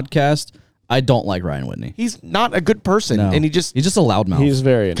 Chicklets podcast, I don't like Ryan Whitney. He's not a good person, and he's just a loudmouth. He's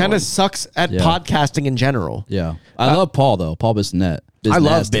very kind of sucks at podcasting in general. Yeah, I love Paul though. Paul Bissonnette. I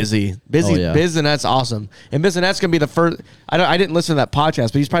love Biz, and that's awesome. And Bissonnette's gonna be the first. I didn't listen to that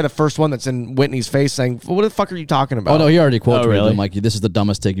podcast, but he's probably the first one that's in Whitney's face saying, "What the fuck are you talking about?" Oh no, he already quoted really? him like, "This is the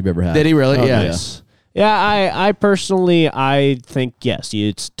dumbest take you've ever had." Did he really? Oh, Yes. Yeah, I personally, I think, yes,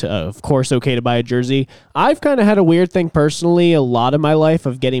 it's of course okay to buy a jersey. I've kind of had a weird thing personally a lot of my life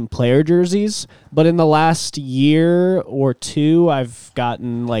of getting player jerseys, but in the last year or two, I've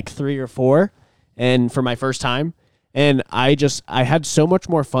gotten like 3 or 4, and for my first time, and I had so much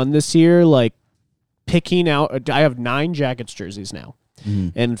more fun this year, like picking out, I have 9 Jackets jerseys now,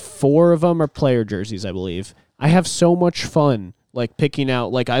 and 4 of them are player jerseys, I believe. I have so much fun. Like picking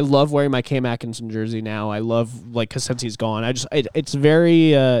out, like I love wearing my Cam Atkinson jersey now. I love, like, because since he's gone, it's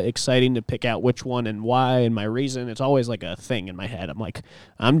very exciting to pick out which one and why and my reason. It's always like a thing in my head. I'm like,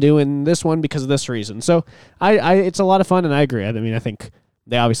 I'm doing this one because of this reason. So it's a lot of fun, and I agree. I mean, I think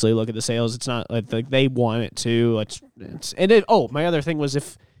they obviously look at the sales. It's not like they want it to. My other thing was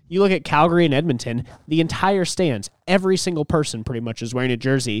if you look at Calgary and Edmonton, the entire stands, every single person pretty much is wearing a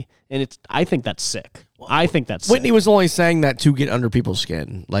jersey, and I think that's sick. I think that's Whitney sick. was only saying that to get under people's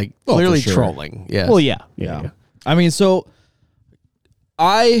skin, like clearly for sure. trolling. Yes. Well, yeah. I mean, so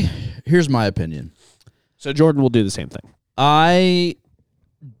here's my opinion. So Jordan will do the same thing. I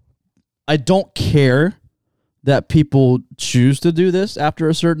don't care that people choose to do this after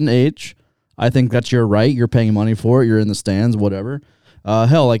a certain age. I think that's your right. You're paying money for it. You're in the stands, whatever.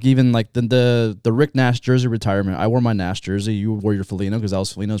 Hell, like even like the Rick Nash jersey retirement. I wore my Nash jersey. You wore your Foligno because that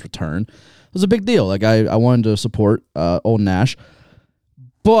was Foligno's return. It was a big deal. Like I wanted to support old Nash.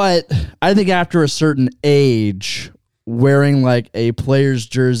 But I think after a certain age, wearing like a player's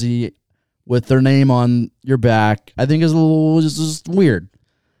jersey with their name on your back, I think is a little just weird.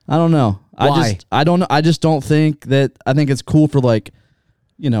 I don't know. Why? I don't know. I just don't think that. I think it's cool for like,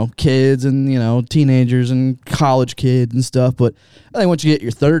 kids and, teenagers and college kids and stuff. But I think once you get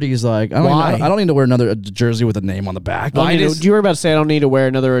your 30s, like, I don't need to wear another jersey with a name on the back. Do you were about to say I don't need to wear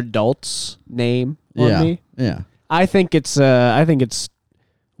another adult's name on me? Yeah. I think it's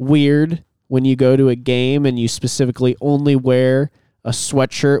weird when you go to a game and you specifically only wear a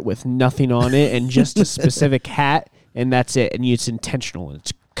sweatshirt with nothing on it and just a specific hat, and that's it. And it's intentional.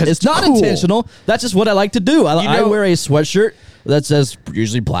 It's not cool. intentional. That's just what I like to do. I wear a sweatshirt that says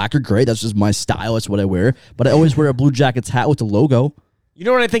usually black or gray. That's just my style. That's what I wear. But I always wear a Blue Jackets hat with the logo. You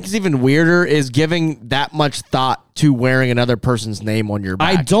know what I think is even weirder is giving that much thought to wearing another person's name on your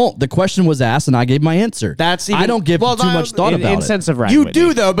back. I don't. The question was asked, and I gave my answer. I don't give too much thought about it. Sense of right. You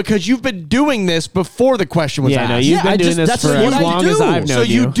do, though, because you've been doing this before the question was asked. No, you've been doing this for as long as I've known you. So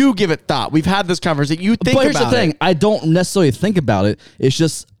you do give it thought. We've had this conversation. You think about it. But here's the thing. I don't necessarily think about it. It's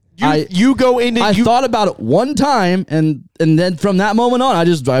just... You go into. I thought about it one time, and then from that moment on,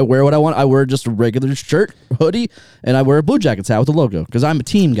 I wear what I want. I wear just a regular shirt, hoodie, and I wear a Blue Jackets hat with the logo because I'm a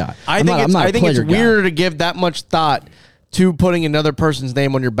team guy. I think it's weirder to give that much thought to putting another person's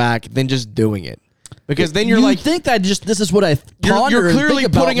name on your back than just doing it. Because then you think that this is what I ponder. You're clearly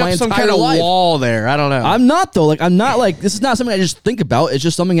and think putting about up some my kind of life. wall there. I don't know. I'm not though. Like I'm not like this is not something I just think about. It's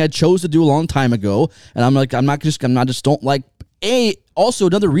just something I chose to do a long time ago, and I'm not just don't like. Also,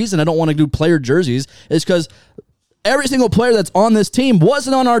 another reason I don't want to do player jerseys is because every single player that's on this team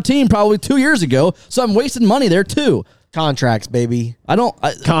wasn't on our team probably 2 years ago, so I'm wasting money there too. Contracts, baby.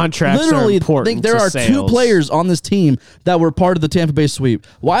 Contracts literally are important think there to are sales. 2 players on this team that were part of the Tampa Bay sweep.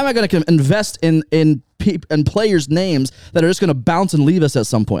 Why am I going to invest in and players' names that are just going to bounce and leave us at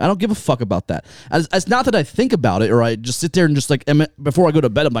some point. I don't give a fuck about that. It's not that I think about it or I just sit there and just like, before I go to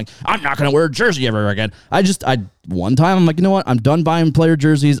bed, I'm like, I'm not going to wear a jersey ever again. One time, I'm like, you know what? I'm done buying player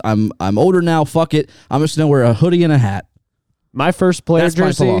jerseys. I'm older now. Fuck it. I'm just going to wear a hoodie and a hat. My first player That's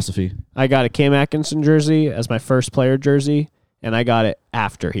jersey, my philosophy. I got a Cam Atkinson jersey as my first player jersey, and I got it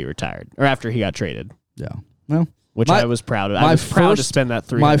after he retired, or after he got traded. Yeah. Well, which I was proud of. I was proud to spend that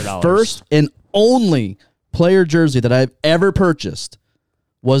 $300. My first and only player jersey that I've ever purchased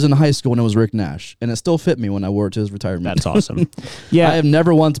was in high school when it was Rick Nash, and it still fit me when I wore it to his retirement. That's awesome. Yeah. I have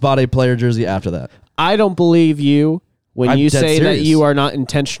never once bought a player jersey after that. I don't believe you when you say serious. that you are not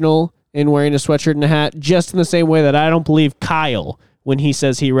intentional in wearing a sweatshirt and a hat, just in the same way that I don't believe Kyle when he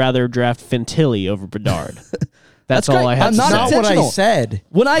says he'd rather draft Fantilli over Bedard. That's all I have to say. That's not what I said.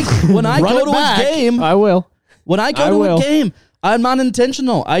 When I go to a game, I will. When I go to a game, I'm not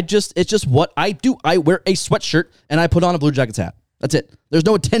intentional. It's just what I do. I wear a sweatshirt and I put on a Blue Jackets hat. That's it. There's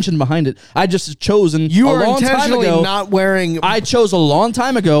no intention behind it. I just chosen You a are long time intentionally ago. not wearing. I chose a long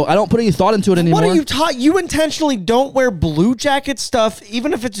time ago. I don't put any thought into it anymore. What are you taught? You intentionally don't wear Blue Jacket stuff,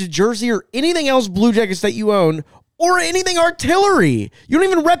 even if it's a jersey or anything else Blue Jackets that you own, or anything artillery. You don't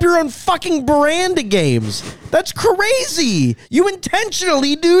even rep your own fucking brand at games. That's crazy. You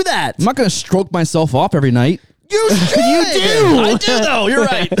intentionally do that. I'm not going to stroke myself off every night. You should. You do. I do, though. You're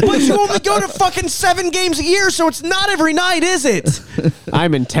right. But you only go to fucking 7 games a year, so it's not every night, is it?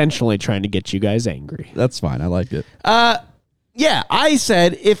 I'm intentionally trying to get you guys angry. That's fine. I like it. Yeah, I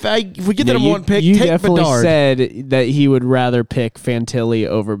said if we get the number one pick, you take definitely Bedard. said that he would rather pick Fantilli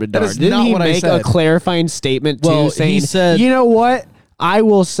over Bedard. is Didn't not he what I make a said. clarifying statement Well, too, he saying, said- you know what? I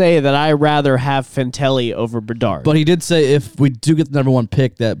will say that I rather have Fantilli over Bedard. But he did say if we do get the number one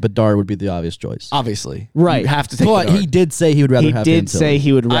pick, that Bedard would be the obvious choice. Obviously, Right. You have to take. But Bedard. he did say he would rather he have did Fantilli. say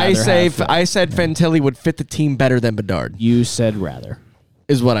he would rather I have said Fantilli would fit the team better than Bedard. You said rather.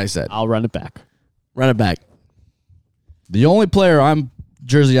 Is what I said. I'll run it back. Run it back. The only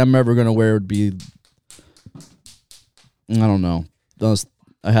jersey I'm ever going to wear would be, I don't know.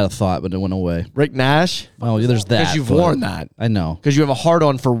 I had a thought, but it went away. Rick Nash. Oh, yeah, there's that. Because you've but worn that. I know. Because you have a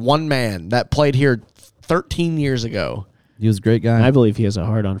hard-on for one man that played here 13 years ago. He was a great guy. I believe he has a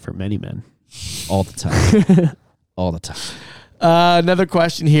hard-on for many men. All the time. All the time. Another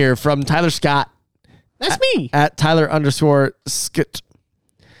question here from Tyler Scott. That's me. At Tyler_Skit.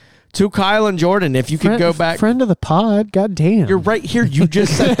 To Kyle and Jordan, if you could go back. Friend of the pod. God damn. You're right here. You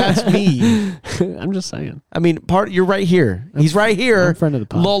just said that's me. I'm just saying. I mean, you're right here. He's right here. I'm friend of the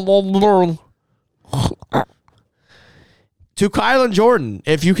pod. To Kyle and Jordan,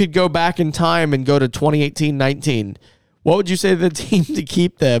 if you could go back in time and go to 2018-19, what would you say to the team to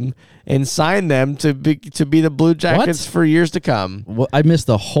keep them and sign them to be the Blue Jackets for years to come? Well, I missed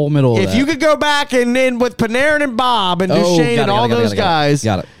the whole middle of that. If you could go back and then with Panarin and Bob and Duchene and all those guys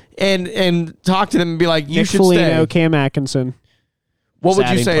and talk to them and be like, you Nick should Foligno, stay. Cam Atkinson. What would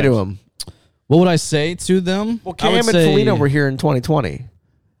you Adding say to players. them? What would I say to them? Well, I would Cam and say- Foligno were here in 2020.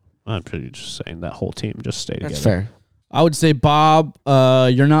 I'm pretty just saying that whole team just stay together. That's fair. I would say, Bob,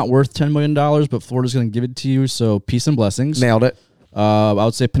 you're not worth $10 million, but Florida's going to give it to you, so peace and blessings. Nailed it. I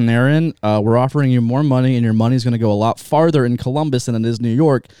would say, Panarin, we're offering you more money, and your money's going to go a lot farther in Columbus than it is New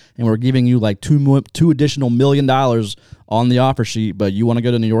York, and we're giving you like two additional $1 million on the offer sheet, but you want to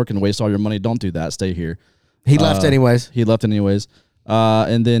go to New York and waste all your money, don't do that. Stay here. He left anyways. He left anyways.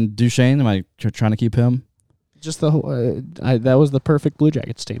 And then Duchene, am I trying to keep him? Just the whole, that was the perfect Blue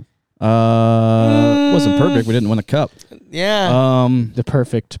Jackets team. Wasn't perfect. We didn't win a cup. Yeah. The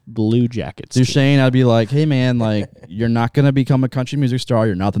perfect Blue Jackets team. Duchene, I'd be like, hey man, like you're not gonna become a country music star.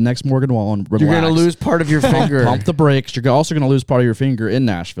 You're not the next Morgan Wallen. Relax. You're going to lose part of your finger. Pump the brakes. You're also gonna lose part of your finger in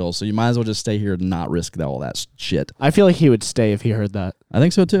Nashville. So you might as well just stay here and not risk all that shit. I feel like he would stay if he heard that. I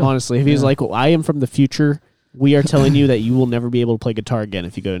think so too. Honestly, if he's like, well, I am from the future. We are telling you that you will never be able to play guitar again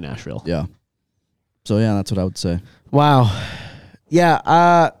if you go to Nashville. Yeah. So yeah, that's what I would say. Wow.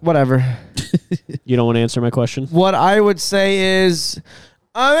 Yeah, whatever. You don't want to answer my question? What I would say is,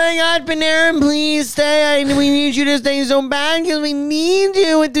 oh my God, Panarin, please stay. We need you to stay so bad because we need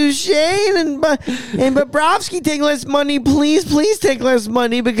you with Duchene and Bobrovsky. Take less money, please take less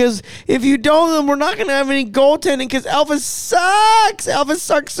money because if you don't, then we're not going to have any goaltending because Elvis sucks. Elvis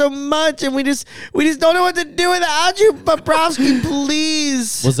sucks so much, and we just don't know what to do without you, Bobrovsky.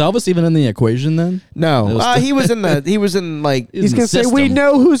 Please. Was Elvis even in the equation then? No, he was in like. He's going to say, we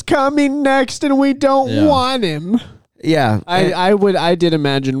know who's coming next and we don't want him. Yeah, I did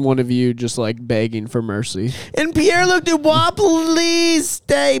imagine one of you just like begging for mercy. And Pierre-Luc Dubois, please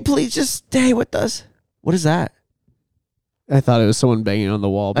stay. Please just stay with us. What is that? I thought it was someone banging on the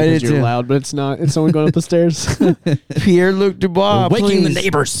wall I because did you're too. loud, but it's not. It's someone going up the stairs. Pierre-Luc Dubois, We're waking the please,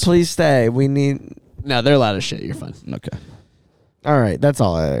 neighbors. Please stay. We need... No, they're loud as shit. You're fine. Okay. All right, that's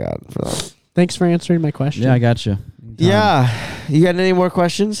all I got for that. Thanks for answering my question. Yeah, I got you. Yeah. You got any more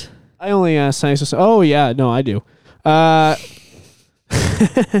questions? I only asked nice. Oh yeah, no, I do.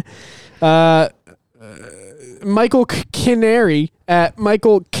 Michael Canary at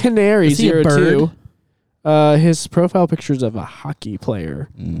Michael Canary Is he a 02. His profile pictures of a hockey player.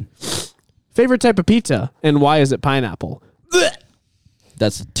 Favorite type of pizza and why is it pineapple?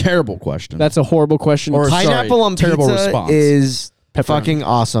 That's a terrible question. That's a horrible question. Or- Pineapple sorry, on terrible pizza response. is Pepperoni. fucking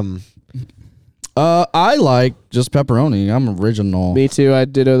awesome. I like just pepperoni. I'm original. Me too. I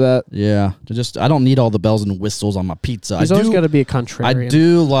ditto that. Yeah. I don't need all the bells and whistles on my pizza. He's always got to be a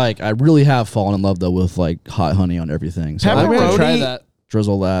contrarian. I really have fallen in love though with like hot honey on everything. So I'm Pepperoni- gonna try that.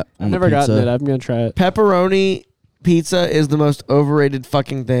 drizzle that on I've the never gotten pizza. it. I'm gonna try it. Pepperoni pizza is the most overrated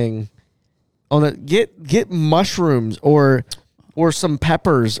fucking thing. On the get mushrooms or some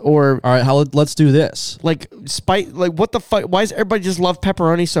peppers or All right, let's do this. like what the fuck? Why does everybody just love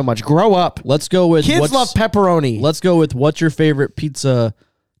pepperoni so much? Grow up. Let's go with Kids love pepperoni. Let's go with what's your favorite pizza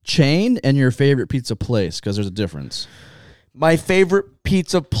chain and your favorite pizza place because there's a difference. My favorite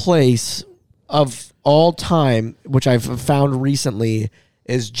pizza place of all time, which I've found recently,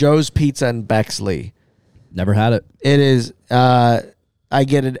 is Joe's Pizza in Bexley. Never had it. It is. I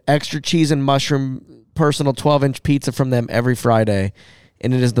get an extra cheese and mushroom personal 12-inch pizza from them every Friday,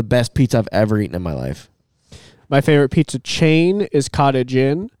 and it is the best pizza I've ever eaten in my life. My favorite pizza chain is Cottage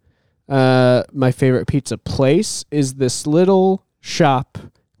Inn. My favorite pizza place is this little shop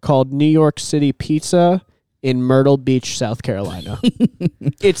called New York City Pizza in Myrtle Beach, South Carolina.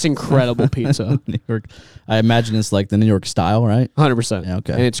 It's incredible pizza. New York. I imagine it's like the New York style, right? 100%. Yeah,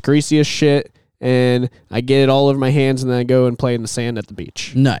 okay. And it's greasy as shit, and I get it all over my hands, and then I go and play in the sand at the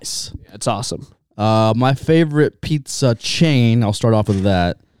beach. Nice. It's awesome. My favorite pizza chain, I'll start off with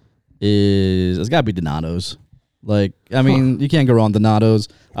that, it's got to be Donato's. Like, I mean, you can't go wrong with Donato's.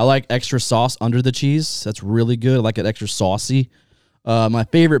 I like extra sauce under the cheese. That's really good. I like it extra saucy. My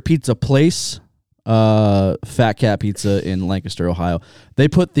favorite pizza place, Fat Cat Pizza in Lancaster, Ohio. They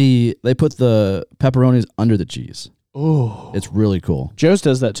put the pepperonis under the cheese. Oh, It's really cool. Joe's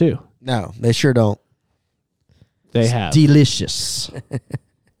does that too. No, they sure don't. They have. Delicious.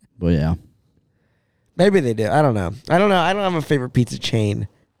 But yeah. Maybe they do. I don't know. I don't have a favorite pizza chain.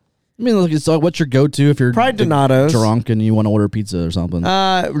 I mean, look, it's like, what's your go-to if you're Probably Donato's. drunk and you want to order pizza or something?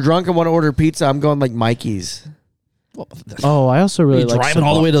 Drunk and want to order pizza, I'm going like Mikey's. Oh, I also really you like driving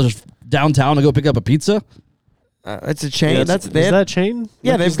all the way to downtown to go pick up a pizza? It's a chain. Yeah, That's is they have- that chain?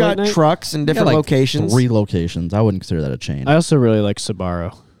 Yeah, Mikey's they've got Late Night? trucks in different Got, like, locations. 3 locations. I wouldn't consider that a chain. I also really like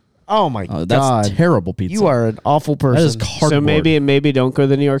Sbarro. Oh my That's god, terrible pizza. you are an awful That is person. cardboard. So maybe don't go to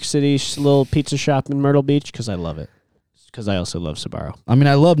the New York City little pizza shop in Myrtle Beach because I love it. Because I also love Sbarro. I mean,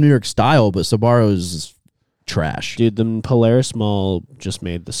 I love New York style, but Sbarro's trash. Dude, the Polaris Mall just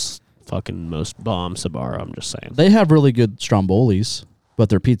made this fucking most bomb Sbarro. I'm just saying. They have really good strombolis, but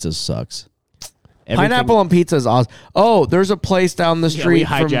their pizza sucks. Pineapple on pizza is awesome. Oh, there's a place down the Yeah, street. we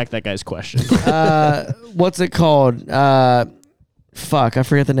hijacked that guy's question. What's it called? Fuck, I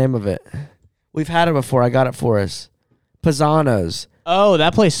forget the name of it. We've had it before. I got it for us. Pisano's. Oh,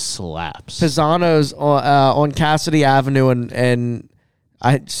 that place slaps. Pisano's on Cassidy Avenue and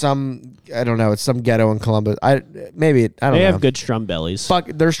I don't know. It's some ghetto in Columbus. I don't They know. have good Strombellis. Fuck,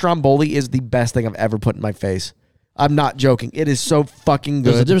 their stromboli is the best thing I've ever put in my face. I'm not joking. It is so fucking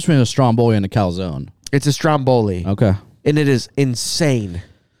There's a good. difference between a stromboli and a calzone. It's a stromboli, Okay. and it is insane.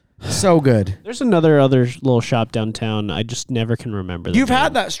 So good. There's other little shop downtown. I just never can remember. You've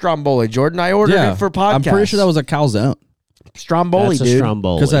had that stromboli, Jordan. I ordered it for podcast. I'm pretty sure that was a calzone stromboli, That's a dude.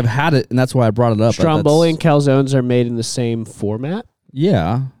 Stromboli. because I've had it, and that's why I brought it up. but Stromboli and that's- calzones are made in the same format,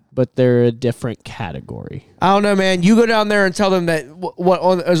 yeah. but they're a different category. I don't know, man. You go down there and tell them that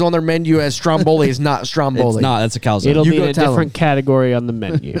is on their menu as stromboli is not stromboli. It's not. That's a calzone. It'll You be go in a tell 'em. different category on the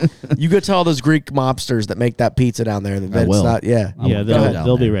menu. You go tell those Greek mobsters that make that pizza down there that I it's will. not. Yeah. I Yeah, will go down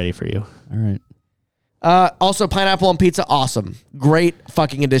they'll be there. ready for you. All right. Also, pineapple on pizza, awesome. Great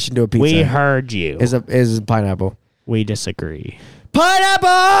fucking addition to a pizza. We heard you. is pineapple. We disagree.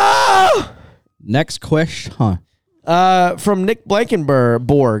 Pineapple. Next question. Huh. From Nick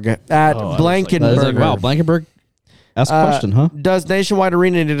Blankenborg at Oh, I was like- Blankenburger. That is like, wow, Blankenberg asked a question, huh? Does Nationwide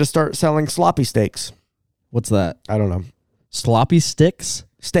Arena need to start selling sloppy steaks? What's that? I don't know. Sloppy sticks?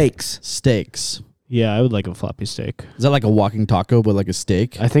 Steaks. Steaks. Yeah, I would like a floppy steak. Is that like a walking taco, but like a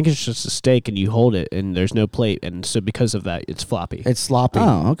steak? I think it's just a steak and you hold it and there's no plate. And so because of that, it's floppy. It's sloppy.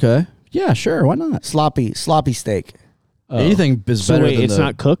 Oh, okay. Yeah, sure. Why not? Sloppy steak. Anything is So better wait, than it's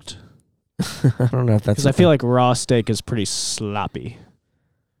not cooked? I don't know if that's Because I feel like raw steak is pretty sloppy.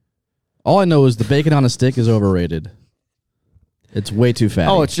 All I know is the bacon on a stick is overrated. It's way too fatty.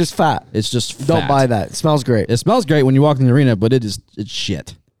 Oh, it's just fat. It's just fat. Don't buy that. It smells great. It smells great when you walk in the arena, but it's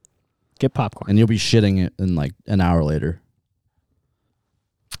shit. Get popcorn. And you'll be shitting it in like an hour later.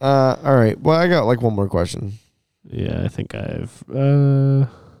 All right. Well, I got like one more question. Yeah, I think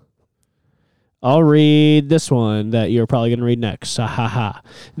I'll read this one that you're probably going to read next. Ha ha ha.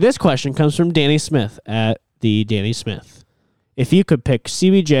 This question comes from Danny Smith at the Danny Smith. If you could pick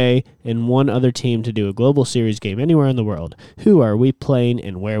CBJ and one other team to do a global series game anywhere in the world, who are we playing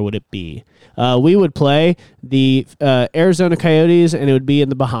and where would it be? We would play the Arizona Coyotes, and it would be in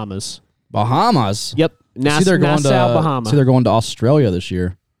the Bahamas. Bahamas? Yep. Nassau, Bahamas. See, they're going to Australia this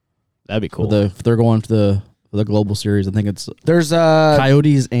year. That'd be cool. If they're going for the global series, I think it's There's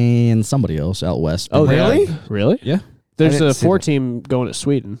Coyotes and somebody else out west. Oh, really? Really? Yeah. There's didn't a see 4-team going to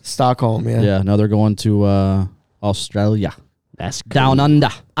Sweden. Stockholm. Yeah. Yeah. No, they're going to Australia. That's cool. Down under.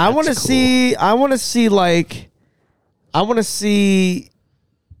 I want to see. I want to see like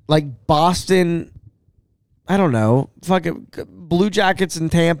Boston. I don't know. Fucking Blue Jackets in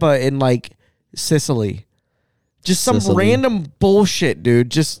Tampa in like Sicily. Just some Sicily. random bullshit,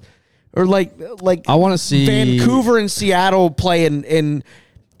 dude. Just or like I want to see Vancouver and Seattle play in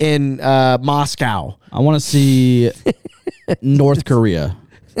Moscow. I want to see North Korea.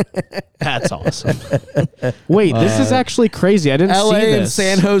 That's awesome. Wait, this is actually crazy. I didn't LA see and this.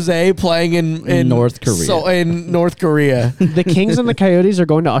 San Jose playing in North Korea. So in North Korea. The Kings and the Coyotes are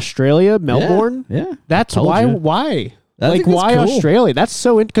going to Australia, Melbourne. Yeah. That's Told why. you. Why? I Like think that's why cool. Australia? That's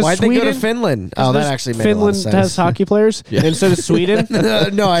so because Why'd they Sweden. go to Finland? Oh, that there's- actually made Finland a lot of has sense. hockey players, and so does Sweden. No, they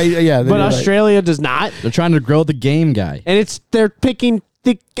But do, right. Australia does not, They're trying to grow the game, guy. and they're picking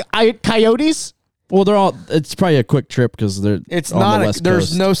the Coyotes Well, it's probably a quick trip because they're It's on not. the West There's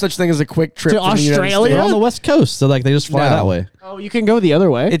Coast. no such thing as a quick trip To from the United Australia? They're States. on the West Coast, so like they just fly No. that way. Oh, you can go the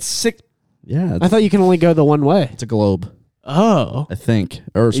other way. It's sick. Yeah, I thought you can only go the one way. it's a globe, Oh, I think.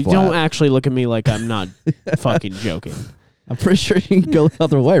 Earth's you flat. don't actually look at me like I'm not fucking joking. I'm pretty sure you can go the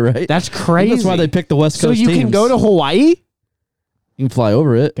other way, right? That's crazy. That's why they picked the West So Coast you teams. can go to Hawaii? You can fly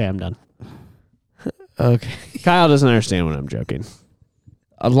over it. Okay, I'm done. Okay. Kyle doesn't understand when I'm joking.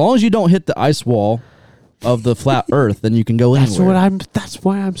 As long as you don't hit the ice wall of the flat Earth, then you can go anywhere. That's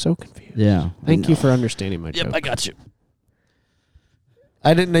why I'm so confused. Yeah. Thank you for understanding my joke. Yep, I got you.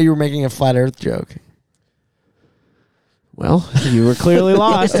 I didn't know you were making a flat Earth joke. Well, you were clearly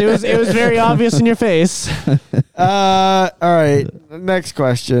lost. It was very obvious in your face. All right. Next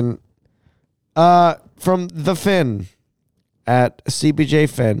question. From the Finn at CBJ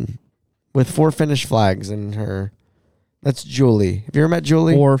Finn with 4 Finnish flags in her. That's Julie. Have you ever met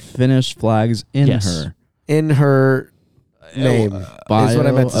Julie? 4 Finnish flags in Yes. her In her name is what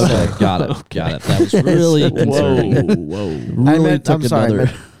I meant to Okay, say. got it. Got it. That was really concerning. Really I'm sorry.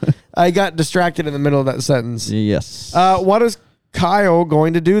 another- I got distracted in the middle of that sentence. Yes. What is Kyle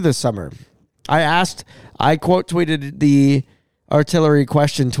going to do this summer? I quote tweeted the artillery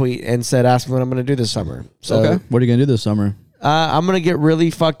question tweet and said, ask me what I'm going to do this summer. So okay. What are you going to do this summer? I'm going to get really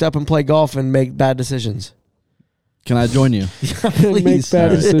fucked up and play golf and make bad decisions. Can I join you? Please. Make bad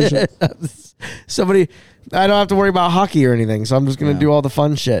decisions. Somebody, I don't have to worry about hockey or anything, so I'm just going to do all the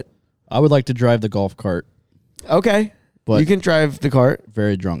fun shit. I would like to drive the golf cart, Okay. but You can drive the cart.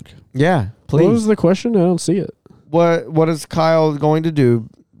 very drunk. Yeah, please. What was the question? I don't see it. What is Kyle going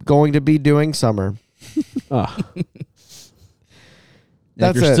to be doing summer? Ah,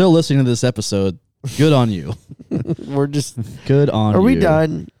 That's if you're it. still listening to this episode, good on you. We're just Good on you. Are we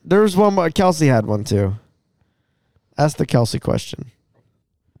done? There was one more. Kelsey had one too. Ask the Kelsey question.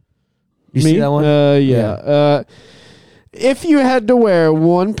 You me? see that one? Yeah. If you had to wear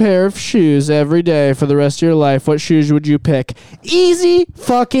one pair of shoes every day for the rest of your life, what shoes would you pick? Easy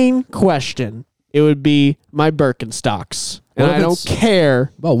fucking question. It would be my Birkenstocks. And What if I don't it's-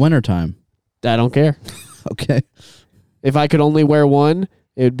 care. About wintertime. I don't care. Okay. If I could only wear one,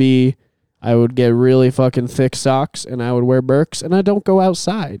 it would be I would get really fucking thick socks and I would wear Birks, and I don't go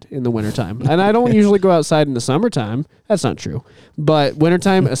outside in the wintertime. And I don't usually go outside in the summertime. That's not true. But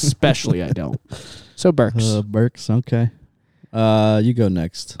wintertime especially I don't. So Birks. Burks. Okay. You go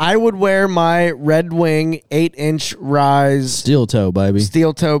next. I would wear my Red Wing 8-inch rise Steel toe, baby.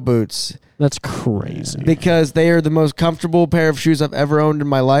 steel toe boots That's crazy. because they are the most comfortable pair of shoes I've ever owned in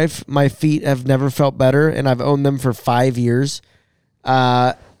my life. My feet have never felt better, and I've owned them for 5 years.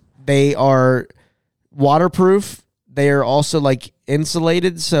 They are waterproof. They are also like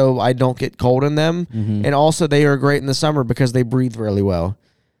insulated, so I don't get cold in them. Mm-hmm. And also they are great in the summer because they breathe really well.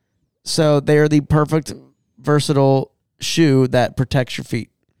 So they are the perfect versatile shoe that protects your feet?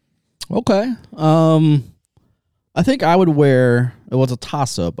 Okay. I think I would wear. Well, it's a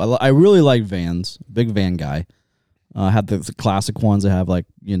toss up. I really like Vans. Big Van guy. I have the classic ones. I have like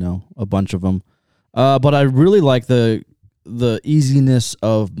a bunch of them. But I really like the easiness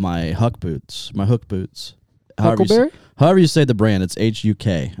of my Huck boots. My Hook boots. Huckleberry? However you say the brand, it's HUK.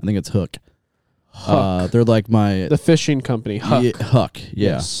 I think it's Hook. They're like the fishing company. Huck. Huck.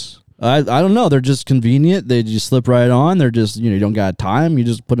 Yeah. Yes. I don't know. They're just convenient. They just slip right on. They're just you don't got time. You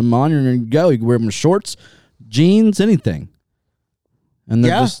just put them on and you go. You can wear them with shorts, jeans, anything. And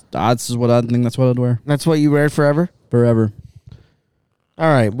they're just that's what I think. That's what I'd wear That's what you wear forever? forever. All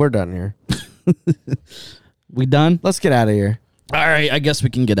right, we're done here. We done? Let's get out of here. All right. I guess we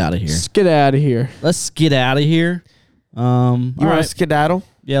can get out of here. Let's get out of here. Let's get out of here. You All want to right. skedaddle?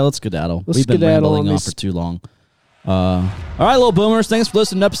 Yeah, let's skedaddle. Let's We've been skedaddle rambling on on these- for too long. All right, little boomers. Thanks for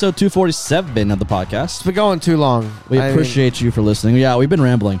listening to episode 247 of the podcast. It's been going too long. We I mean, appreciate you for listening. Yeah, we've been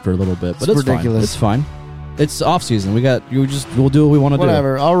rambling for a little bit, but It's it's ridiculous. Fine. It's fine. It's off season. We'll do what we want to do.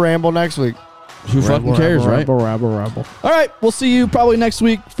 whatever. I'll ramble next week. Who fucking cares, right? Rabble. All right, we'll see you probably next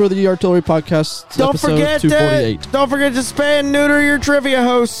week for the Artillery Podcast. Don't episode forget 248. Don't forget to spay and neuter your trivia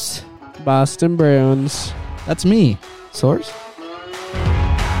hosts. Boston Browns. That's me. Source?